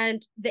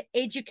 And the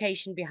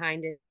education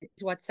behind it is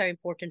what's so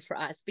important for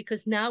us,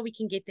 because now we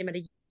can get them at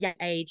a young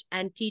age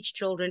and teach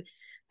children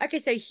Okay,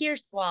 so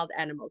here's wild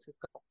animals. We've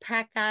got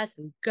alpacas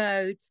and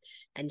goats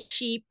and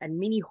sheep and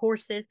mini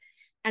horses.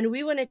 And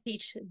we want to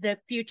teach the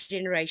future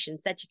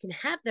generations that you can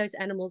have those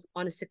animals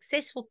on a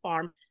successful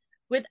farm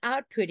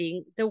without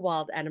putting the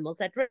wild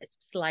animals at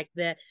risks, like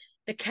the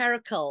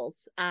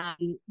caracals,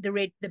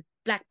 the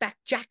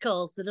black-backed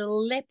jackals, the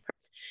little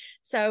leopards.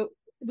 So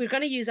we're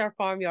going to use our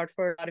farmyard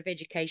for a lot of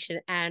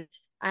education. And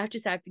I have to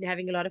say, I've been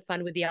having a lot of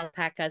fun with the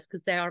alpacas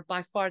because they are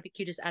by far the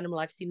cutest animal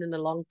I've seen in a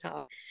long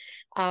time.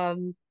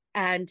 Um,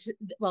 and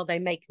well, they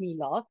make me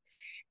laugh.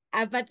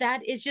 But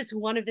that is just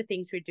one of the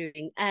things we're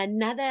doing.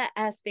 Another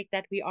aspect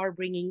that we are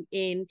bringing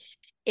in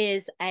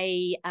is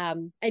a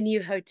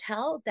new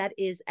hotel that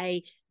is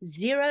a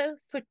zero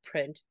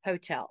footprint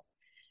hotel.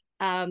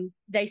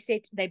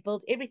 They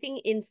build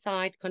everything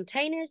inside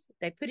containers,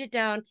 they put it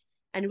down,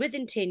 and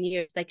within 10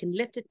 years they can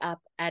lift it up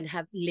and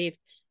have left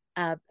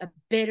a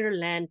better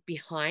land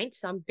behind.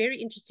 So I'm very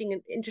interested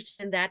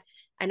in that,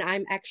 and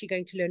I'm actually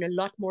going to learn a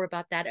lot more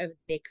about that over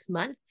the next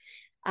month.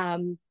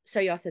 So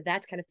yeah, so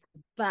that's kind of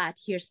fun. But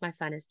here's my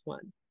funnest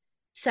one.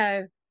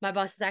 So my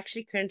boss is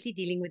actually currently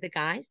dealing with the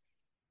guys,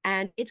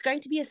 and it's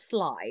going to be a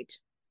slide.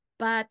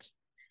 But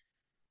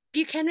if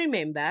you can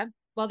remember,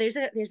 well, there's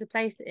a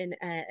place in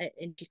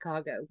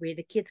Chicago where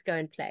the kids go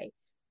and play,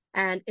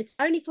 and it's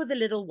only for the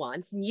little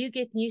ones, and you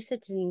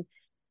sit and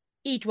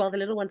eat while the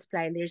little ones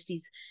play, and there's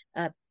these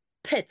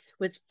pits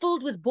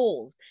filled with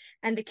balls,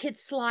 and the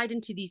kids slide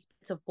into these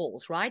pits of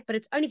balls, right? But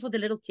it's only for the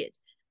little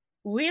kids.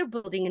 We're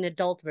building an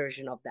adult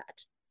version of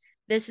that.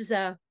 This is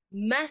a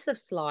massive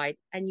slide,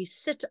 and you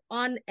sit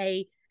on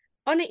an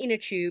inner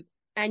tube,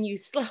 and you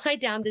slide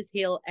down this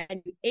hill,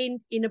 and you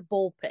end in a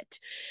ball pit.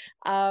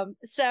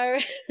 So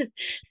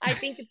I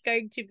think it's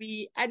going to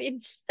be an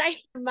insane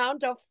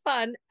amount of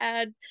fun,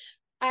 and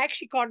I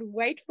actually can't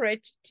wait for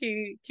it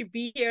to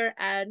be here.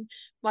 And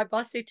my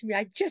boss said to me,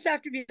 I just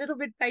have to be a little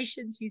bit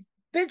patient. He's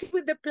busy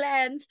with the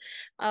plans.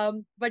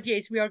 But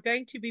yes, we are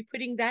going to be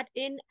putting that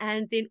in.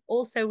 And then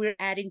also we're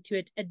adding to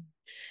it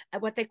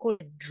what they call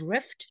a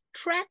drift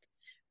track,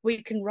 where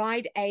you can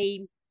ride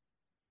a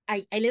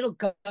little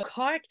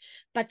go-kart.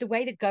 But the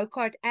way the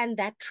go-kart and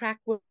that track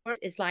works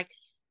is like,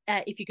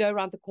 if you go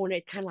around the corner,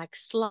 it kind of like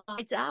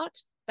slides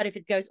out. But if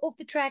it goes off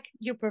the track,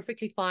 you're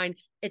perfectly fine.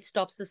 It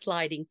stops the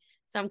sliding.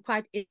 So I'm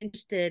quite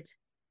interested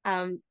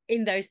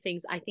in those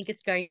things. I think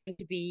it's going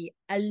to be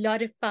a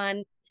lot of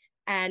fun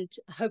and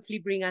hopefully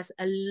bring us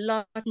a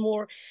lot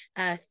more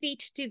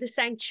feet to the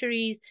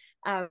sanctuaries,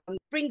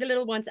 bring the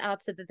little ones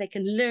out so that they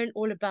can learn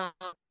all about,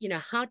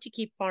 how to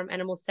keep farm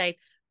animals safe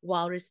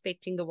while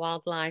respecting the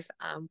wildlife.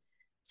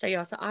 So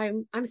yeah, so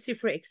I'm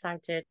super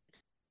excited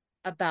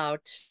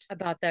about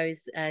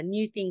those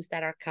new things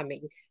that are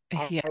coming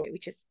our Yeah. way,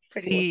 which is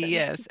pretty awesome.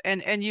 Yes,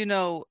 and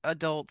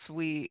adults,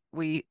 we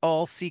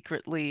all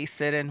secretly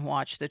sit and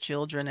watch the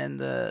children in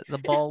the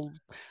ball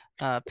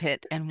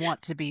pit and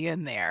want to be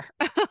in there.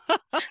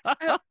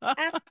 Oh,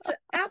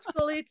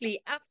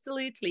 absolutely,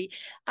 absolutely.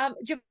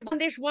 Javon,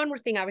 there's one more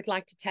thing I would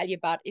like to tell you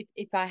about,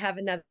 if I have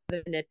another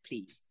minute,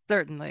 please.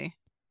 Certainly.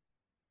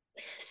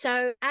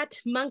 So at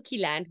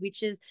Monkeyland,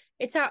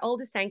 it's our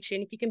oldest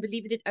sanctuary, and if you can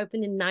believe it, it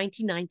opened in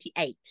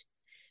 1998.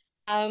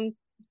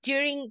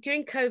 During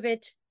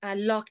COVID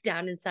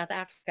lockdown in South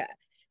Africa,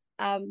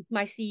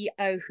 my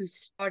CEO, who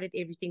started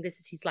everything, this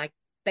is his like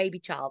baby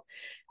child,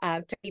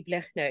 Tony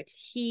Blichnout,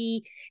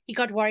 he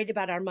got worried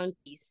about our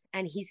monkeys,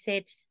 and he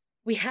said,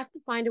 we have to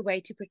find a way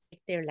to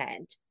protect their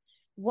land.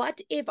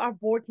 What if our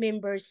board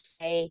members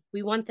say,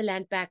 we want the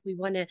land back, we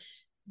want to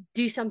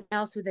do something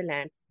else with the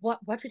land? What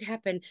would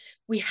happen?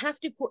 We have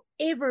to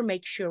forever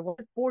make sure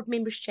what board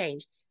members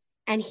change.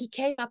 And he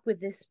came up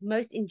with this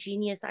most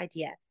ingenious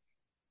idea.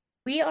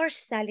 We are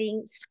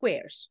selling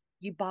squares.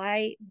 You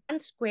buy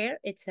one square,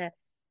 it's a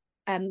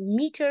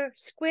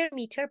square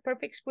meter,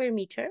 perfect square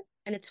meter,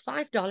 and it's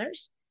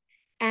 $5.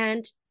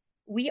 And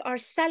we are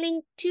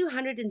selling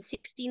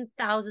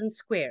 216,000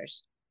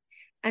 squares.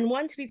 And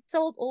once we've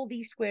sold all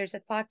these squares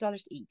at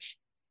 $5 each,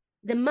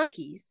 the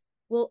monkeys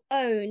will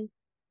own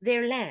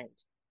their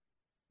land.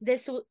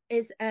 This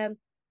is the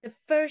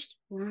first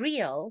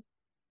real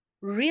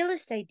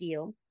estate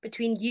deal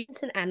between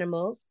humans and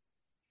animals.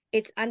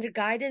 It's under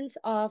guidance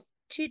of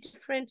two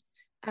different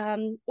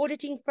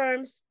auditing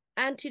firms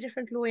and two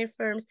different lawyer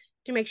firms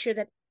to make sure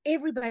that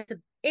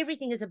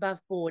everything is above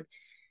board.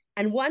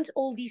 And once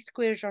all these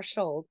squares are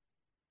sold,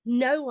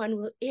 no one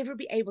will ever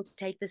be able to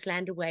take this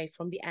land away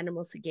from the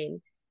animals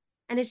again.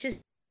 And it's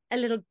just a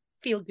little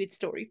feel-good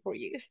story for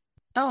you.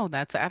 Oh,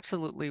 that's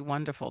absolutely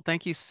wonderful.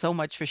 Thank you so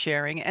much for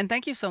sharing. And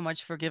thank you so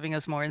much for giving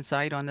us more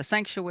insight on the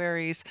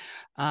sanctuaries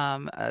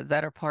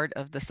that are part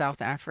of the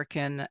South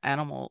African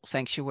Animal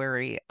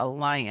Sanctuary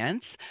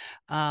Alliance.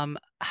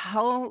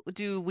 How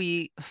do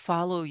we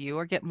follow you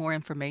or get more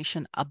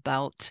information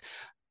about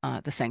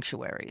the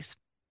sanctuaries?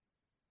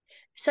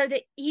 So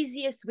the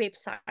easiest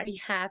website we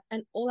have,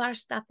 and all our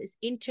stuff is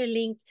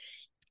interlinked.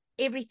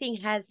 Everything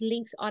has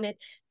links on it,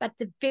 but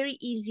the very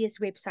easiest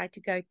website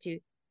to go to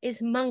is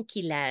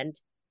monkeyland.co.za.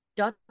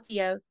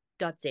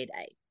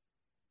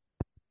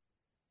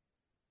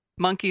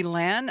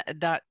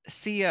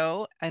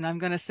 monkeyland.co, and I'm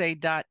going to say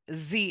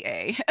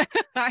 .za.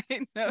 I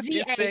know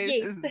you ZA, say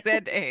yes.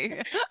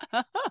 ZA.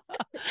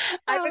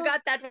 I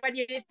forgot that one.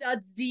 Yes,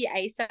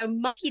 .za. So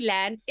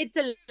Monkeyland, it's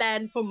a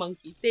land for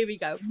monkeys. There we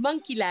go.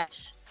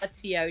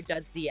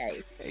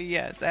 Monkeyland.co.za.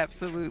 Yes,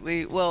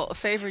 absolutely. Well,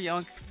 Favor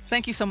Young,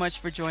 thank you so much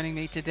for joining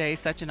me today.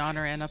 Such an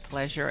honor and a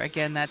pleasure.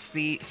 Again, that's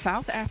the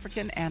South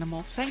African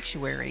Animal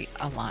Sanctuary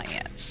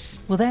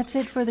Alliance. Well, that's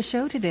it for the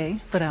show today,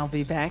 but I'll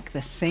be back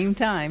the same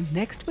time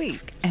next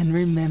week. And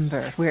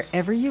remember,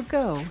 wherever you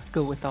go,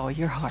 go with all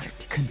your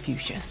heart.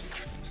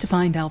 Confucius. To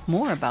find out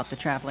more about the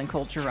Traveling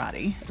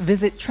Culturati,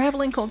 visit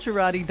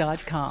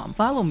travelingculturati.com.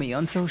 Follow me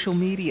on social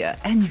media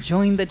and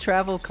join the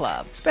travel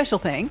club. Special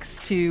thanks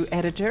to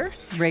editor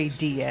Ray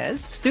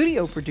Diaz,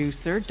 studio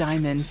producer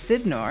Diamond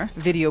Sidnor,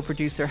 video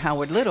producer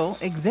Howard Little,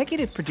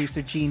 executive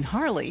producer Jean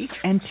Harley,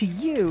 and to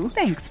you,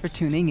 thanks for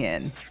tuning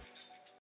in.